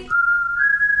ترانزيت.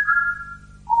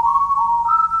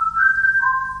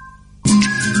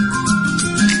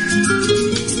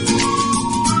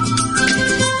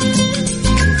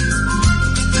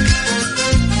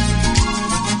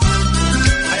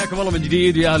 من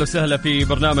جديد يا أهلا وسهلا في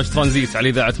برنامج ترانزيت على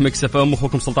إذاعة ميكس اف ام،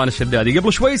 أخوكم سلطان الشدادي.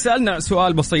 قبل شوي سألنا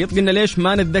سؤال بسيط، قلنا ليش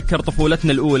ما نتذكر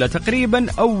طفولتنا الأولى، تقريبا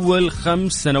أول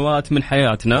 5 سنوات من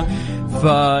حياتنا.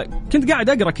 فكنت قاعد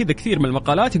أقرأ كذا كثير من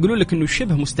المقالات يقولون لك إنه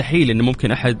شبه مستحيل إنه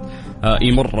ممكن أحد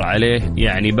يمر عليه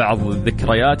يعني بعض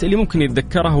الذكريات اللي ممكن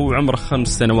يتذكرها وهو عمره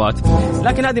 5 سنوات.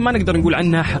 لكن هذه ما نقدر نقول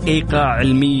عنها حقيقة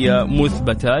علمية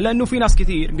مثبتة، لأنه في ناس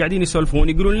كثير قاعدين يسولفون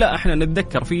يقولون لا احنا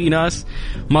نتذكر في ناس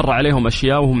مر عليهم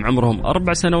أشياء وهم عمرهم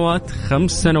 4 سنوات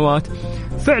 5 سنوات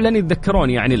فعلا يتذكرون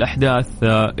يعني الأحداث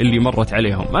اللي مرت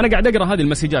عليهم. أنا قاعد أقرأ هذه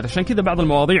المسجات، عشان كذا بعض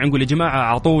المواضيع نقول يا جماعة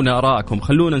أعطونا آراءكم،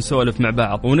 خلونا نسولف مع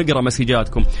بعض ونقرأ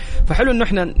مسجاتكم، فحلو إنه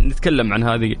إحنا نتكلم عن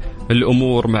هذه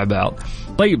الأمور مع بعض.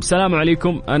 طيب السلام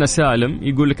عليكم، أنا سالم،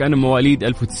 يقول لك أنا مواليد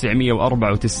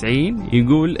 1994،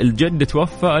 يقول الجد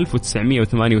توفى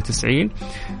 1998.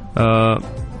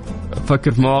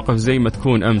 فكر في مواقف زي ما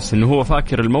تكون أمس، إنه هو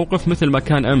فاكر الموقف مثل ما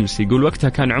كان أمس. يقول وقتها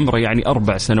كان عمره يعني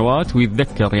 4 سنوات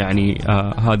ويتذكر يعني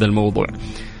هذا الموضوع.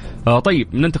 طيب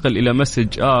ننتقل إلى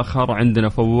مسج آخر. عندنا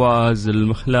فواز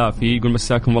المخلافي يقول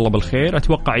مساكم والله بالخير.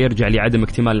 أتوقع يرجع لعدم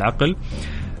اكتمال العقل،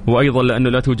 وأيضا لأنه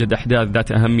لا توجد أحداث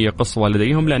ذات أهمية قصوى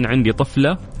لديهم، لأن عندي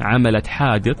طفلة عملت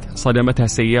حادث صدمتها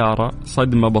سيارة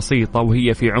صدمة بسيطة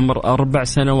وهي في عمر 4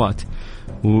 سنوات،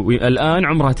 والآن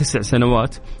عمرها 9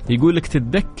 سنوات. يقول لك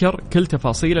تتذكر كل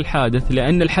تفاصيل الحادث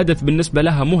لأن الحدث بالنسبة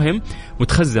لها مهم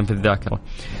وتخزن في الذاكرة.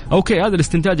 أوكي، هذا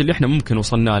الاستنتاج اللي احنا ممكن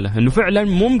وصلنا له، أنه فعلا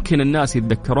ممكن الناس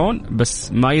يتذكرون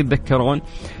بس ما يتذكرون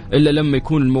إلا لما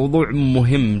يكون الموضوع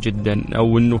مهم جدا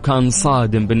أو أنه كان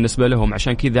صادم بالنسبة لهم،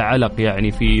 عشان كذا علق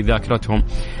يعني في ذاكرتهم.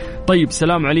 طيب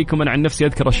سلام عليكم. أنا عن نفسي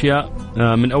أذكر أشياء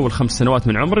من أول 5 سنوات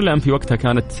من عمري، لأن في وقتها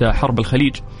كانت حرب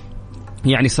الخليج،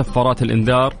 يعني سفارات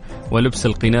الإنذار ولبس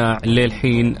القناع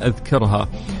للحين أذكرها.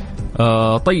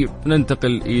 طيب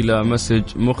ننتقل إلى مسج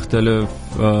مختلف.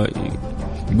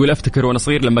 يقول أفتكر وأنا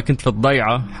صغير لما كنت في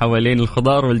الضيعة حوالين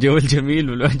الخضار والجو الجميل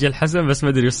والوجه الحسن، بس ما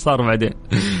أدري إيش صار بعدين.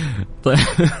 طيب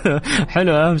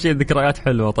حلو، أهم شيء الذكريات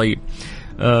حلوة. طيب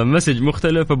مسج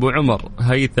مختلف. أبو عمر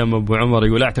هيثم أبو عمر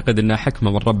يقول أعتقد أنها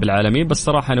حكمة من رب العالمين، بس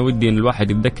صراحة أنا ودي أن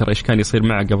الواحد يتذكر إيش كان يصير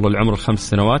معه قبل العمر 5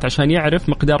 سنوات عشان يعرف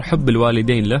مقدار حب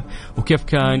الوالدين له، وكيف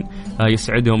كان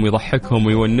يسعدهم ويضحكهم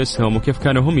ويونسهم، وكيف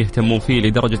كانوا هم يهتمون فيه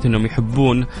لدرجة أنهم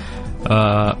يحبون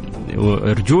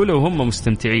رجوله وهم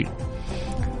مستمتعين.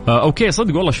 أوكي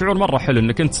صدق والله شعور مرة حلو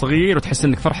أنك أنت صغير وتحس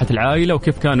أنك فرحة العائلة،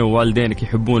 وكيف كانوا والدينك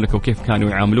يحبونك وكيف كانوا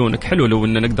يعاملونك. حلو لو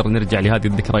أن نقدر نرجع لهذه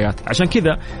الذكريات. عشان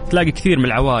كذا تلاقي كثير من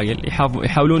العوائل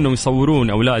يحاولون أنهم يصورون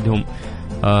أولادهم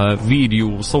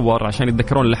فيديو وصور عشان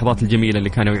يتذكرون اللحظات الجميلة اللي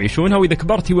كانوا يعيشونها، وإذا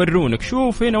كبرت يورونك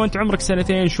شوف هنا وأنت عمرك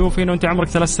 2 شوف هنا وأنت عمرك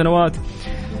 3 سنوات.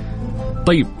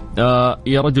 طيب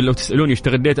يا رجل لو تسألوني ايش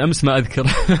تغديت أمس ما أذكر.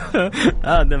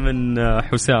 هذا من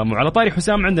حسام. وعلى طاري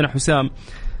حسام عندنا حسام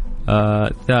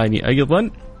ثاني أيضا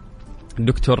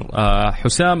دكتور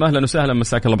حسام، أهلا وسهلا،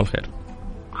 مساك الله بالخير.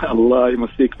 الله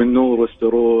يمسيك بالنور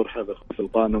والسرور. هذا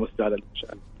سلطان ومسي على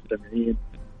المستمعين،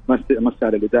 مسي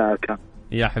على الإذاعة كامل.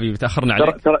 يا حبيبي تأخرنا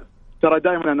عليك. ترى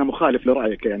دائما أنا مخالف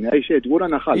لرأيك، يعني أي شيء تقول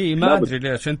أنا خالف. إيه ما أدري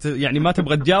ليش أنت يعني ما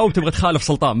تبغى تجاوب، تبغى تخالف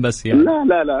سلطان بس يعني.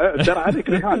 لا ترى عليك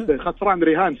رهان، خسران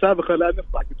رهان سابقة، لا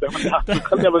نفضح قدام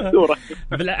خليها بالصورة.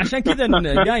 عشان كذا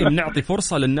دائما نعطي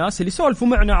فرصة للناس اللي سولفوا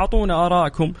معنا، أعطونا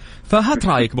آراءكم، فهات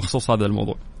رأيك بخصوص هذا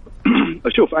الموضوع.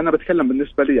 شوف أنا بتكلم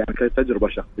بالنسبة لي يعني كتجربة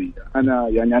شخصية.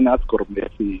 أنا أذكر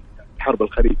في حرب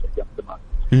الخليج أيام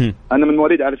زمان. أنا من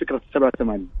مواليد على فكرة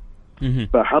 87.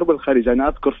 فحرب الخليج أنا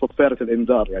أذكر صفارة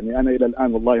الإنذار، يعني أنا إلى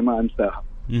الآن والله ما أنساها.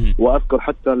 وأذكر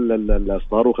حتى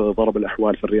الصاروخ اللي ضرب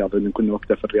الأحوال في الرياض، لأن كنا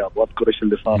وقتها في الرياض، وأذكر إيش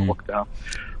اللي صار وقتها،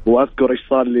 وأذكر إيش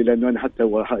صار لي، لأنه أنا حتى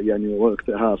يعني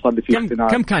وقتها صار لي في اقتناع.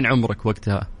 كم كان عمرك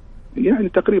وقتها؟ يعني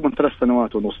تقريبا 3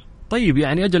 سنوات ونص. طيب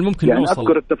يعني أجل ممكن يعني نوصل.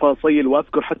 أذكر التفاصيل،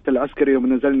 وأذكر حتى العسكري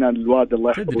يوم نزلنا الواد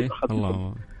الله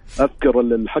يحفظه.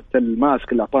 أذكر حتى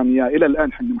الماسك اللي أعطاني إياه إلى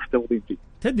الآن حنا محتفظين فيه.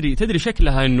 تدري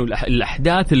شكلها إنه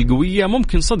الأحداث القوية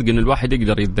ممكن صدق إنه الواحد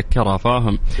يقدر يتذكرها،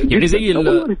 فاهم؟ يعني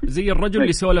زي الرجل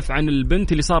اللي سولف عن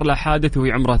البنت اللي صار لها حادث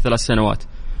وهي عمرها 3 سنوات،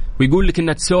 ويقول لك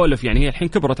إنها تسولف، يعني هي الحين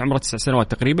كبرت عمرها 9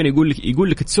 سنوات تقريبا، يقول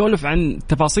لك تسولف عن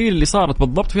التفاصيل اللي صارت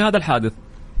بالضبط في هذا الحادث.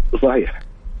 صحيح.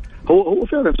 هو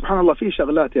فعلا سبحان الله في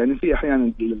شغلات، يعني في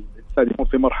أحيانا الإنسان يمر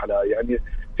في مرحلة، يعني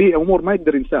في أمور ما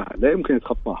يقدر ينساها، لا يمكن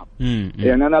يتخطاها.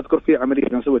 يعني أنا أذكر في عملية،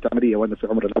 أنا سويت عملية وأنا في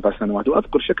عمر 4 سنوات،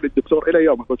 وأذكر شكل الدكتور إلى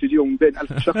يوم تجيهم من بين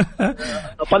 1000 شخص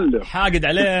أطلع حاقد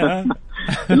عليه.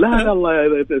 لا الله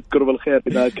يذكره بالخير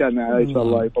إذا كان عايش،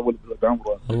 الله يطول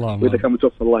بعمره، وإذا كان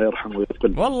متوفى الله يرحمه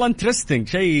ويتقل. والله انترستينج،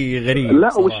 شيء غريب. لا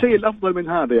والشيء الأفضل من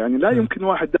هذا يعني لا يمكن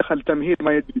واحد دخل تمهيد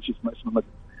ما يدري ايش اسمه مدرسة،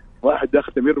 واحد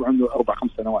داخل تمهيد وعنده 4-5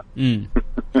 سنوات.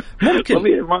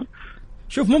 ممكن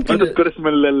شوف ممكن ما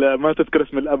تذكر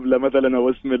اسم الأبلة مثلا أو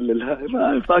اسم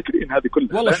ما فاكرين هذه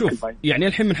كلها. والله شوف يعني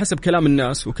الحين من حسب كلام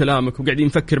الناس وكلامك وقاعدين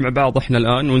نفكر مع بعض إحنا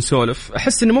الآن ونسولف،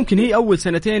 أحس إنه ممكن هي أول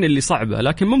 2 اللي صعبة،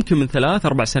 لكن ممكن من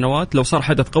 3-4 سنوات لو صار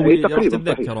حدث قوي راح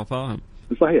تتذكره. فاهم؟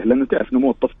 صحيح، لأنه تعرف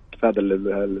نمو الطفل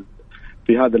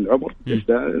في هذا العمر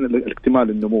الاكتمال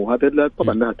النمو هذا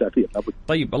طبعا لها تأثير لابد.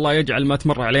 طيب الله يجعل ما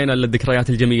تمر علينا إلا الذكريات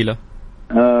الجميلة.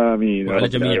 آمين. وعلى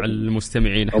جميع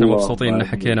المستمعين، احنا مبسوطين ان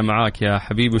حكينا معاك يا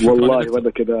حبيبي، وشكرا والله لك.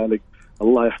 ولا كذلك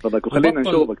الله يحفظك وخلينا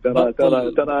نشوفك.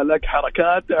 ترى لك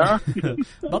حركات.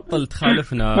 بطل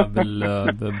تخالفنا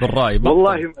بالرأي.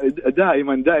 والله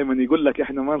دائما يقول لك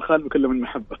احنا ما نخالف كله من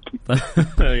محبة.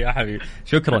 يا حبيبي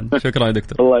شكرا يا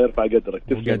دكتور. الله يرفع قدرك.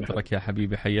 قدرك يا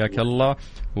حبيبي، حياك الله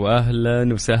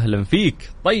وأهلا وسهلا فيك.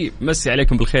 طيب مسي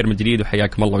عليكم بالخير من جديد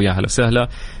وحياكم الله ويا أهلا وسهلا.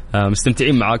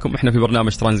 مستمتعين معاكم احنا في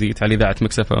برنامج ترانزيت على إذاعة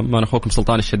مكس اف ام. أنا أخوكم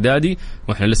سلطان الشدادي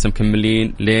واحنا لسه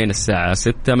مكملين لين الساعة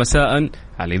 6 مساء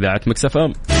على إذاعة مكس اف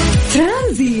ام.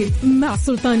 ترانزيت مع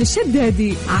سلطان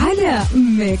الشدادي على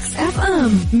مكس اف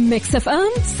ام. مكس اف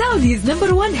ام سعوديز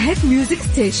نمبر 1 هيت ميوزك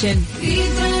ستيشن.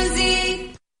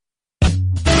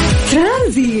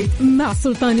 ترانزيت مع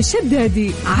سلطان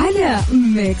الشدادي على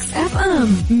مكس اف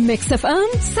ام. مكس اف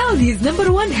ام سعوديز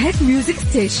نمبر 1 هيت ميوزك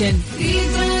ستيشن.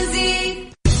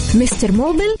 مستر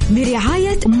موبل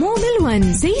برعاية موبل 1،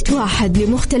 زيت واحد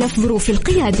لمختلف ظروف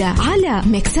القيادة على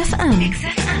مكس اف ام.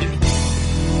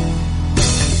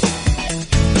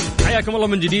 حياكم الله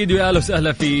من جديد ويا أهلا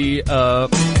وسهلا في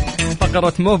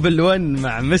فقرة موبل 1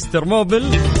 مع مستر موبل.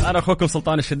 أنا أخوكم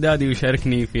سلطان الشدادي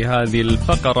ويشاركني في هذه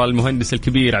الفقرة المهندس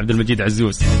الكبير عبد المجيد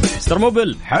عزوز. مستر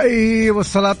موبل حي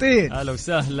والسلاطين. أهلا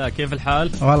وسهلا، كيف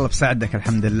الحال؟ والله بسعدك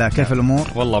الحمد لله. كيف الأمور؟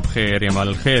 والله بخير يا مال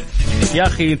الخير. يا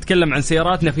أخي نتكلم عن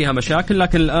سياراتنا فيها مشاكل،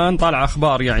 لكن الآن طالع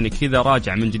أخبار يعني كذا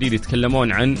راجع من جديد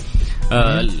يتكلمون عن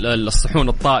الصحون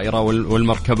الطائرة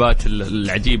والمركبات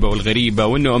العجيبة والغريبة،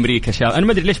 وإنه أمريكا أنا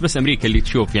ما أدري ليش بس أمريكا اللي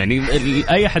تشوف، يعني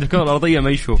أي أحد في الكرة الأرضية ما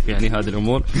يشوف يعني هذه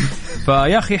الأمور.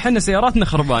 فيا أخي حنا سياراتنا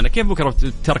خربانة، كيف بكرة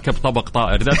تركب طبق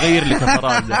طائر؟ ده تغير لك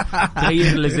كفرات،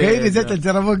 تغير لي زيت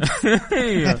الجرابوك.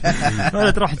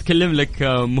 ولا تروح تكلم لك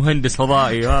مهندس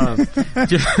فضائي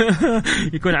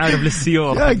يكون عارف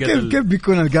للسيور. كيف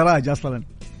بيكون الجراج أصلا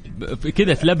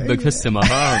كذا تلبق في السماء،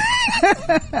 فاهم؟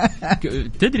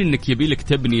 تدري انك يبيلك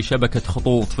تبني شبكة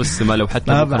خطوط في السماء لو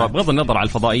حتى بكرة، بغض النظر على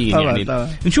الفضائيين يعني طبعا.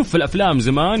 نشوف في الافلام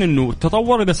زمان انه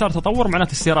التطور اذا صار تطور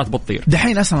معناته السيارات بتطير.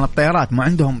 دحين اصلا الطيارات ما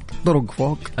عندهم طرق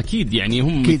فوق اكيد، يعني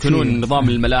هم يكونون نظام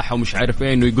الملاحة ومش عارف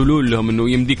ايه، انه يقولون لهم انه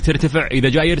يمديك ترتفع اذا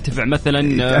جاي يرتفع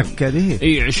مثلا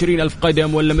 20,000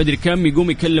 قدم ولا مدري كم،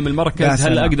 يقوم يكلم المركز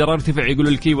هل اقدر ارتفع،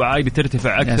 يقولوا لك ايوه عادي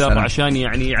ترتفع اكثر عشان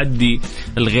يعني يعدي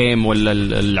الغيم ولا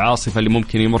العاصفة اللي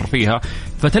ممكن يمر فيها.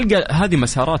 فتلقى هذه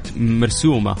مسارات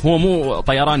مرسومة، هو مو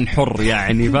طيران حر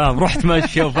يعني، فاهم؟ رحت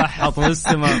مشي وفحط في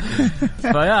السماء.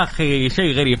 فيا أخي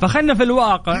شيء غريب. فخلنا في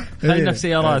الواقع، خلنا في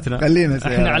سياراتنا،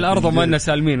 احنا على الأرض وما لنا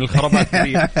سالمين. الخرابات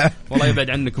كثير والله يبعد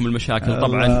عنكم المشاكل.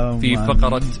 طبعا في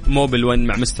فقرة موبل 1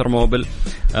 مع مستر موبل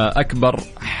أكبر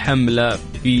حملة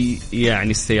في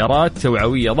يعني السيارات،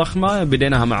 توعوية ضخمة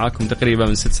بديناها معاكم تقريبا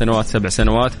من 6 سنوات 7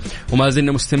 سنوات، وما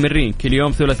زلنا مستمرين كل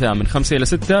يوم ثلاثاء من 5 إلى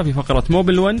 6 في فقرة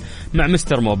موبل 1 مع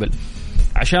مستر موبل،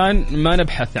 عشان ما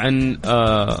نبحث عن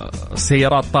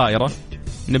سيارات طائرة،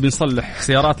 نبي نصلح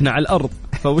سياراتنا على الأرض.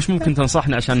 فوش ممكن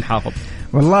تنصحنا عشان نحافظ؟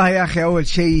 والله يا أخي أول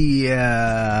شيء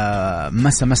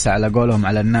مسا على قولهم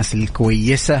على الناس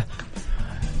الكويسة.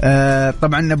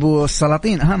 طبعا أبو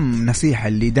السلاطين أهم نصيحة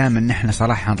اللي دائما نحن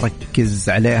صراحة نركز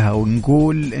عليها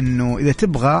ونقول إنه إذا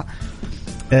تبغى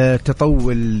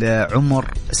تطول عمر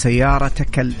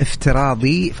سيارتك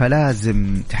الافتراضي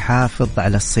فلازم تحافظ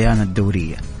على الصيانة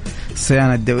الدورية.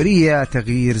 الصيانة الدورية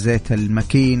تغيير زيت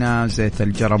الماكينة، زيت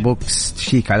الجرابوكس،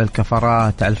 تشيك على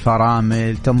الكفرات، على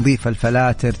الفرامل، تنظيف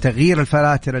الفلاتر، تغيير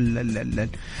الفلاتر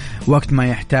وقت ما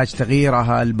يحتاج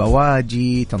تغييرها،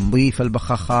 البواجي، تنظيف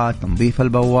البخاخات، تنظيف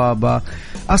البوابة.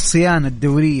 الصيانة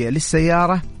الدورية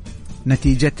للسيارة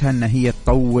نتيجتها أن هي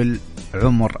تطول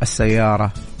عمر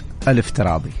السيارة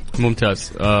الافتراضي.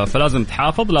 ممتاز. فلازم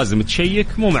تحافظ، لازم تشيك،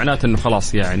 مو معناته انه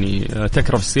خلاص يعني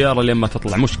تكرف السيارة لما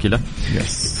تطلع مشكلة.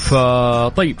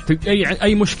 فطيب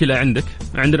اي مشكلة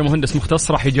عندنا مهندس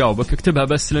مختص راح يجاوبك. اكتبها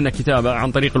بس لنا كتابة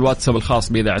عن طريق الواتساب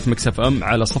الخاص بإذاعة مكس اف ام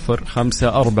على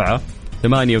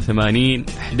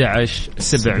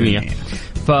 054-88-11-700.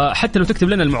 فحتى لو تكتب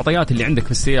لنا المعطيات اللي عندك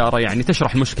في السيارة، يعني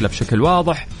تشرح المشكلة بشكل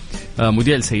واضح،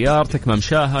 موديل سيارتك،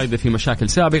 ممشاها، إذا في مشاكل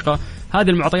سابقة، هذه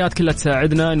المعطيات كلها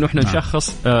تساعدنا إنه إحنا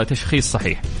نشخص تشخيص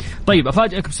صحيح. طيب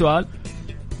أفاجئك بسؤال.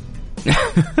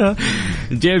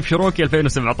 جيب شروكي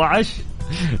 2017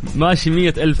 ماشي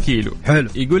 100,000 كيلو. حلو.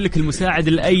 يقول لك المساعد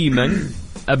الأيمن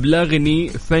أبلغني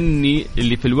فني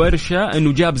اللي في الورشة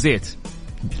إنه جاب زيت.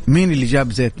 مين اللي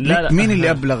جاب زيت؟ لا مين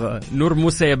اللي أبلغ؟ نور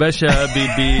موسى يا باشا.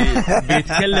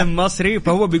 بيتكلم مصري،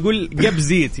 فهو بيقول جاب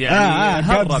زيت يعني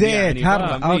جاب زيت يعني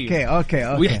هرب.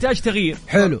 أوكي ويحتاج تغيير.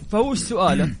 حلو. فهو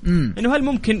السؤال إنه هل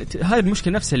ممكن هذه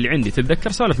المشكلة نفسها اللي عندي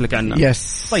تتذكر سولف لك عنها؟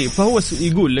 يس. طيب فهو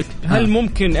يقول لك هل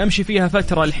ممكن أمشي فيها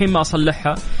فترة الحين ما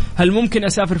أصلحها؟ هل ممكن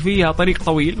أسافر فيها طريق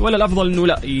طويل؟ ولا الأفضل إنه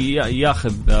لا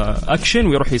ياخذ أكشن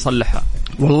ويروح يصلحها؟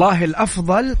 والله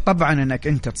الأفضل طبعا أنك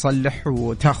أنت تصلح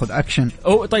وتاخذ أكشن.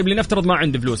 طيب لنفترض ما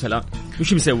عنده فلوس الآن،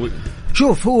 وش بيسوي؟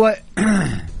 شوف هو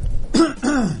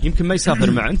يمكن ما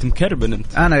يسافر معه، أنت مكربن أنت.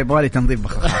 أنا يبغالي تنظيف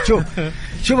بخاخات.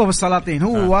 شوف أبو السلاطين،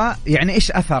 هو يعني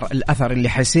إيش الأثر اللي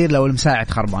حيصير لو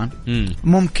المساعد خربان؟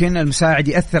 ممكن المساعد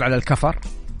يأثر على الكفر،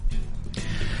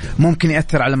 ممكن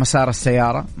يأثر على مسار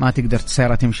السيارة، ما تقدر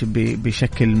السيارة تمشي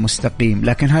بشكل مستقيم.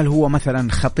 لكن هل هو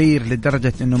مثلا خطير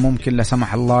لدرجة أنه ممكن لا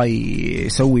سمح الله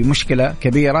يسوي مشكلة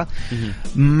كبيرة؟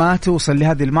 ما توصل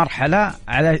لهذه المرحلة.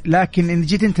 لكن إن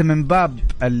جيت أنت من باب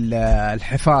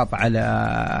الحفاظ على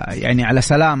يعني على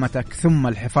سلامتك، ثم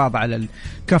الحفاظ على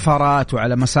الكفرات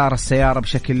وعلى مسار السيارة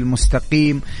بشكل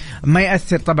مستقيم، ما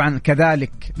يأثر طبعا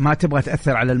كذلك، ما تبغى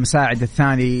تأثر على المساعد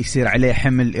الثاني يصير عليه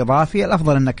حمل إضافي.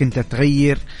 الأفضل أنك أنت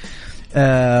تغير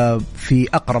في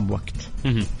أقرب وقت.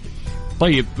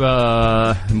 طيب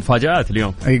مفاجآت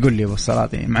اليوم. يقول لي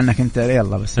بالسلاطين مع أنك أنت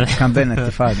يلا بس كان بيننا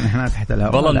اتفاق نحن تحت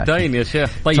الهواء. فالنتين يا شيخ.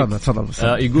 طيب تفضل.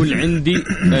 يقول عندي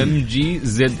MG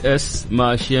ZS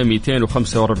ماشية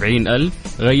 245,000،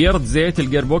 غيرت زيت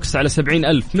الجيربوكس على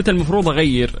 70,000، متى المفروض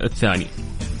أغير الثاني؟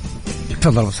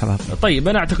 تفضل بالسلاطين. طيب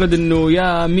أنا أعتقد أنه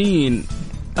يا مين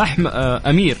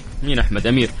أمير، مين أحمد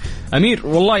أمير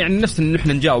والله يعني نفس إن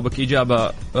إحنا نجاوبك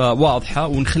إجابة واضحة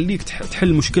ونخليك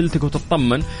تحل مشكلتك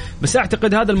وتطمن. بس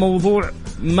أعتقد هذا الموضوع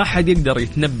ما حد يقدر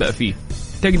يتنبأ فيه،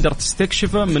 تقدر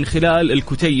تستكشفه من خلال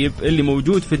الكتيب اللي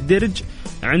موجود في الدرج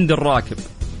عند الراكب.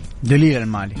 دليل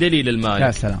المالي.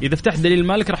 يا سلام. إذا فتحت دليل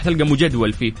المالك راح تلقى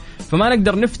مجدول فيه، فما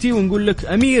نقدر نفتي ونقول لك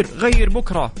أمير غير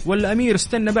بكرة، ولا أمير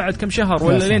استنى بعد كم شهر،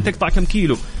 ولا لين تقطع كم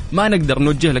كيلو. ما نقدر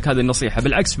نوجه لك هذه النصيحة،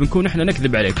 بالعكس بنكون إحنا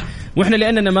نكذب عليك، وإحنا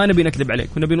لأننا ما نبي نكذب عليك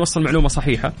ونبي نوصل معلومة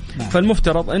صحيحة.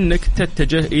 فالمفترض أنك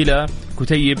تتجه إلى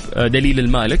كتيب دليل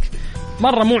المالك.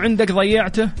 مرة مو عندك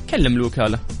ضيعته، كلم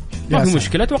الوكالة، ما في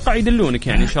مشكلة، أتوقع يدلونك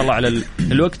يعني إن شاء الله على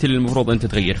الوقت اللي المفروض أنت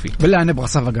تغير فيه. بالله نبغى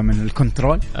صفقة من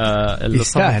الكنترول.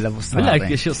 يستاهل أبو السلاطين.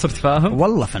 بالله صرت فاهم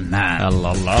والله فنان.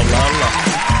 الله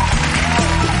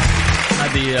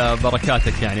هذه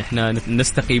بركاتك، يعني احنا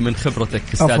نستقي من خبرتك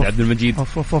أستاذ عبد المجيد.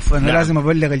 أنا لازم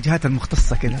أبلغ الجهات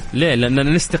المختصة كده. ليه؟ لأننا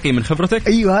نستقي من خبرتك.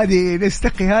 أيوة هذه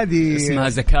نستقي، هذه اسمها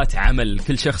زكاة عمل.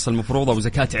 كل شخص المفروض، أو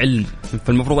زكاة علم،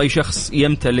 فالمفروض أي شخص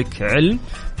يمتلك علم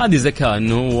هذه زكاة،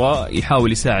 أنه هو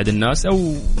يحاول يساعد الناس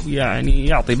أو يعني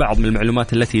يعطي بعض من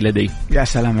المعلومات التي لديه. يا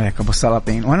سلام عليك أبو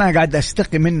السلاطين، وأنا قاعد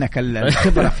أستقي منك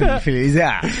الخبرة في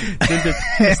الإذاعة.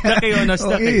 تستقي وأنا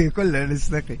أستقي. إيه كلنا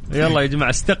نستقي. يلا يا جماعة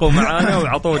استقوا معانا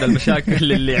وعطونا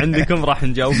المشاكل اللي عندكم، راح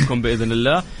نجاوبكم بإذن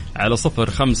الله على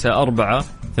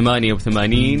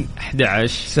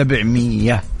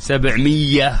 0548811700.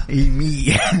 700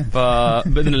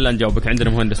 فبإذن الله نجاوبك، عندنا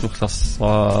مهندس مختص.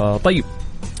 طيب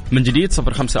من جديد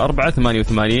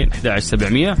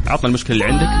 0548811700، عطنا المشكلة اللي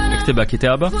عندك، اكتبها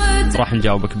كتابة، راح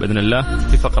نجاوبك بإذن الله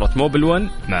في فقرة موبل 1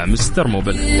 مع مستر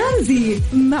موبل. ترانزيت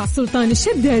مع سلطان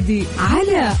الشدادي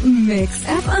على ميكس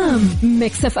اف ام.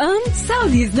 ميكس اف ام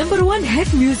سعوديز نمبر 1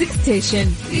 هيت ميوزك ستيشن.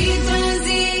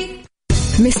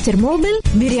 مستر موبل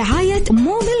برعاية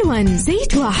موبل 1،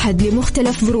 زيت واحد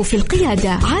لمختلف ظروف القيادة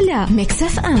على ميكس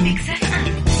اف ام.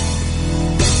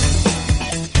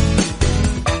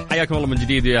 حياكم الله من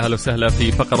جديد، يا هلا وسهلا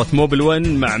في فقرة موبل 1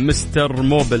 مع مستر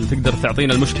موبل. تقدر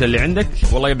تعطينا المشكلة اللي عندك،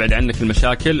 والله يبعد عنك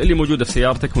المشاكل اللي موجودة في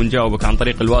سيارتك، ونجاوبك عن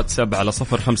طريق الواتساب على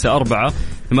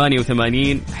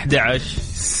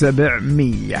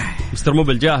 0548811700. مستر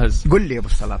موبل جاهز؟ قل لي يا ابو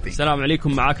السلاطين. السلام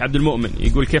عليكم، معاك عبد المؤمن.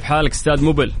 يقول كيف حالك استاذ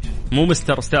موبل؟ مو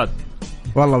مستر، استاذ.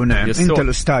 والله ونعم، انت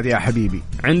الاستاذ يا حبيبي.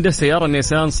 عنده سيارة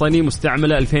نيسان صني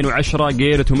مستعملة 2010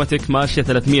 جير اوتوماتيك ماشية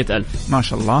 300,000. ما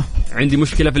شاء الله. عندي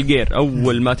مشكلة في الجير،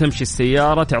 أول ما تمشي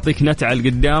السيارة تعطيك نتعة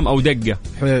القدام أو دقة.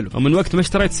 حلو. ومن وقت ما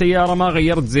اشتريت سيارة ما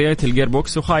غيرت زيت الجير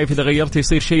بوكس، وخايف إذا غيرت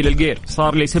يصير شيء للجير.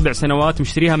 صار لي 7 سنوات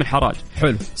مشتريها من حراج.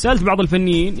 حلو. سألت بعض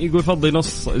الفنيين، يقول فضي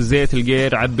نص زيت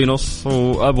الجير، عبي نص،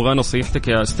 وأبغى نصيحتك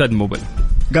يا أستاذ موبل.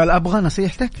 قال أبغى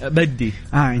نصيحتك؟ بدي.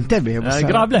 انتبه يا أبو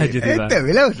السلاطين. قراب لهجتي.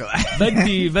 انتبه لو سمحت.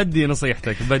 بدي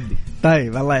نصيحتك، بدي.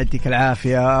 طيب الله يعطيك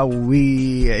العافية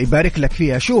ويبارك لك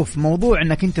فيها. شوف، موضوع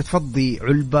انك انت تفضي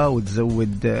علبة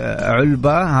وتزود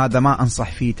علبة، هذا ما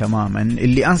انصح فيه تماما.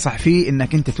 اللي انصح فيه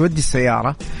انك انت تودي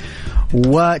السيارة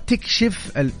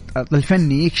وتكشف،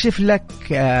 الفني يكشف لك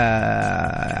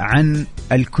عن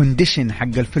الكونديشن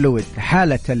حق الفلويد،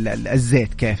 حالة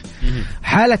الزيت كيف.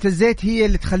 حالة الزيت هي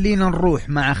اللي تخلينا نروح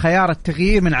مع خيار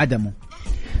التغيير من عدمه.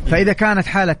 فإذا كانت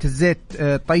حالة الزيت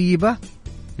طيبة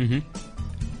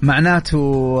معناته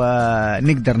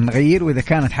نقدر نغير، وإذا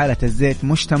كانت حالة الزيت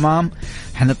مش تمام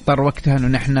حنضطر وقتها إنه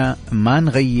نحن ما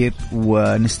نغير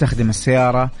ونستخدم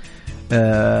السيارة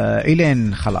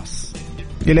إلين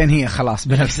هي خلاص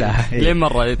بنفسها. لين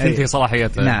مرة تنتهي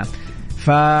صلاحيتها. نعم.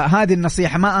 فهذه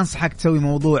النصيحة، ما أنصحك تسوي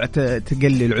موضوع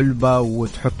تقلل علبة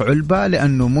وتحط علبة،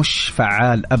 لأنه مش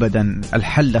فعال أبدا.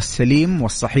 الحل السليم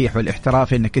والصحيح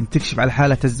والاحترافي أنك أنت تكشف على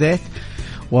حالة الزيت،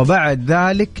 وبعد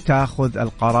ذلك تأخذ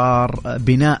القرار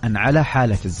بناء على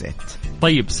حالة الزيت.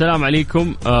 طيب السلام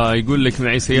عليكم. يقول لك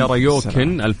معي سيارة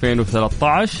يوكن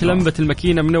 2013 لمبة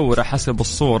الماكينة منورة حسب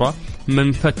الصورة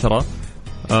من فترة،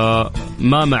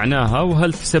 ما معناها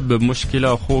وهل تسبب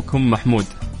مشكلة؟ أخوكم محمود.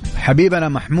 حبيبنا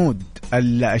محمود،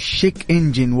 الشيك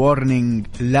انجن وورنينج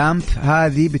لامب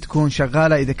هذه بتكون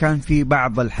شغالة إذا كان في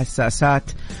بعض الحساسات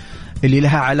اللي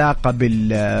لها علاقة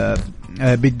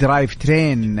بالدرايف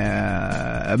ترين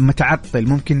متعطل،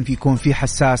 ممكن يكون في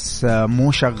حساس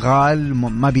مو شغال،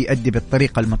 ما بيؤدي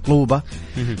بالطريقة المطلوبة،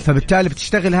 فبالتالي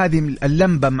بتشتغل هذه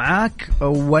اللمبة معاك،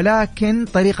 ولكن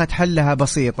طريقة حلها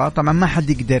بسيطة. طبعا ما حد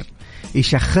يقدر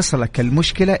يشخص لك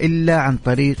المشكلة إلا عن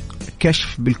طريق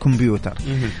كشف بالكمبيوتر.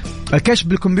 الكشف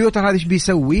بالكمبيوتر هذا ايش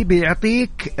بيسوي؟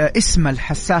 بيعطيك اسم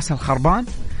الحساس الخربان.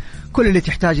 كل اللي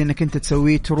تحتاج انك انت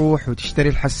تسويه تروح وتشتري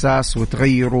الحساس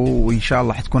وتغيره، وان شاء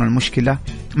الله حتكون المشكلة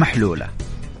محلولة.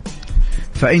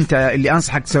 فانت اللي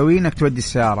انصحك تسويه انك تودي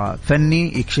السيارة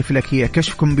فني يكشف لك هي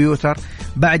كشف كمبيوتر،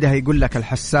 بعدها يقول لك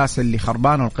الحساس اللي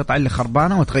خربان والقطعة اللي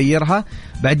خربانة وتغيرها،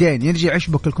 بعدين يرجع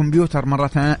يشبك الكمبيوتر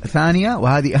مرة ثانية،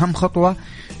 وهذه أهم خطوة،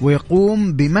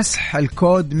 ويقوم بمسح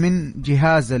الكود من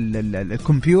جهاز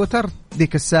الكمبيوتر.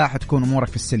 ديك الساعة تكون أمورك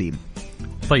في السليم.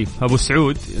 طيب أبو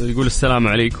سعود يقول السلام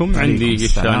عليكم، عندي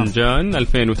شانجان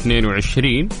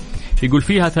 2022 يقول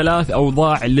فيها 3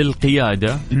 أوضاع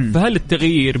للقيادة، فهل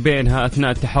التغيير بينها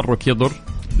أثناء التحرك يضر؟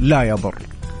 لا يضر.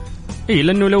 إيه،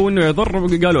 لأنه لو إنه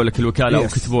يضر قالوا لك الوكالة أو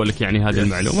كتبوا لك يعني هذه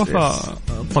المعلومة،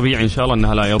 فطبيعي إن شاء الله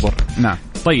أنها لا يضر. نعم.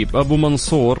 طيب أبو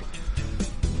منصور،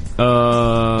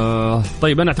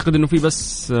 طيب أنا أعتقد إنه في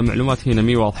بس معلومات هنا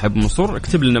مي واضحة. أبو منصور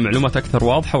اكتب لنا معلومات أكثر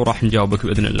واضحة وراح نجاوبك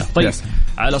بإذن الله. طيب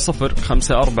على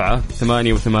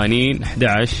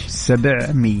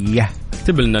 0548811700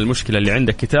 اكتب لنا المشكلة اللي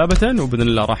عندك كتابة، وبإذن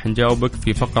الله راح نجاوبك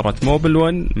في فقرة موبل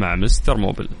 1 مع مستر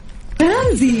موبل.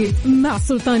 ترانزيت مع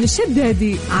سلطان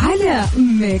الشدادي على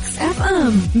ميكس اف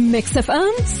ام. ميكس اف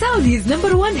ام سعوديز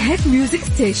نمبر 1 هيت ميوزك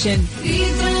ستيشن.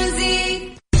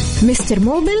 مستر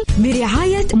موبل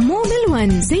برعاية موبل 1،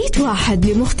 زيت واحد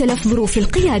لمختلف ظروف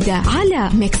القيادة على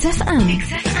ميكس اف ام.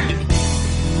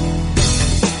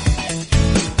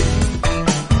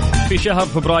 في شهر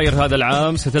فبراير هذا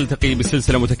العام ستلتقي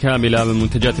بسلسلة متكاملة من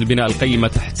منتجات البناء القيمة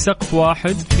تحت سقف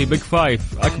واحد في بيج 5،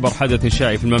 أكبر حدث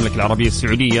إنشائي في المملكة العربية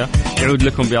السعودية، يعود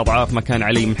لكم بأضعاف ما كان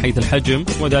عليه من حيث الحجم،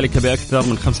 وذلك بأكثر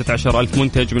من 15,000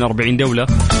 منتج من 40 دولة،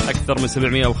 أكثر من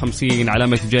 750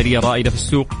 علامة تجارية رائدة في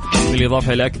السوق،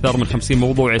 بالإضافة إلى أكثر من 50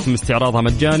 موضوع يتم استعراضها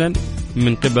مجانا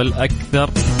من قبل أكثر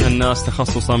الناس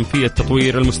تخصصا في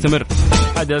التطوير المستمر.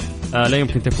 حدث لا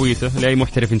يمكن تفويته لأي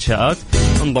محترف إنشاءات.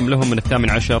 انضم لهم من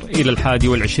 18 إلى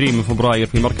 21 من فبراير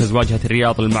في مركز واجهة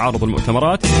الرياض للمعارض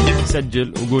والمؤتمرات.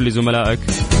 سجل وقول لزملائك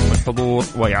والحضور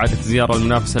وإعادة الزيارة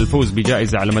المنافسة الفوز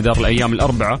بجائزة على مدار الأيام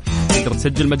الأربعة. تقدر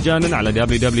تسجل مجانا على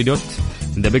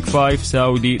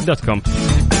www.thebig5saudi.com.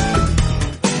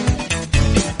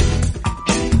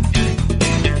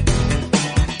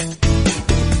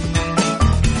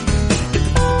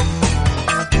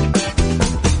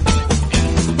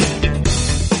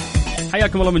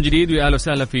 حياكم الله من جديد ويا اهلا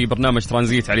وسهلا في برنامج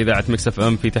ترانزيت على اذاعه مكس اف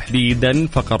ام، في تحديدا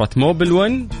فقره موبل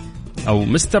 1 او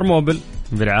مستر موبل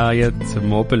برعايه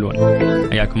موبل 1.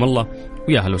 حياكم الله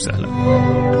ويا اهلا وسهلا.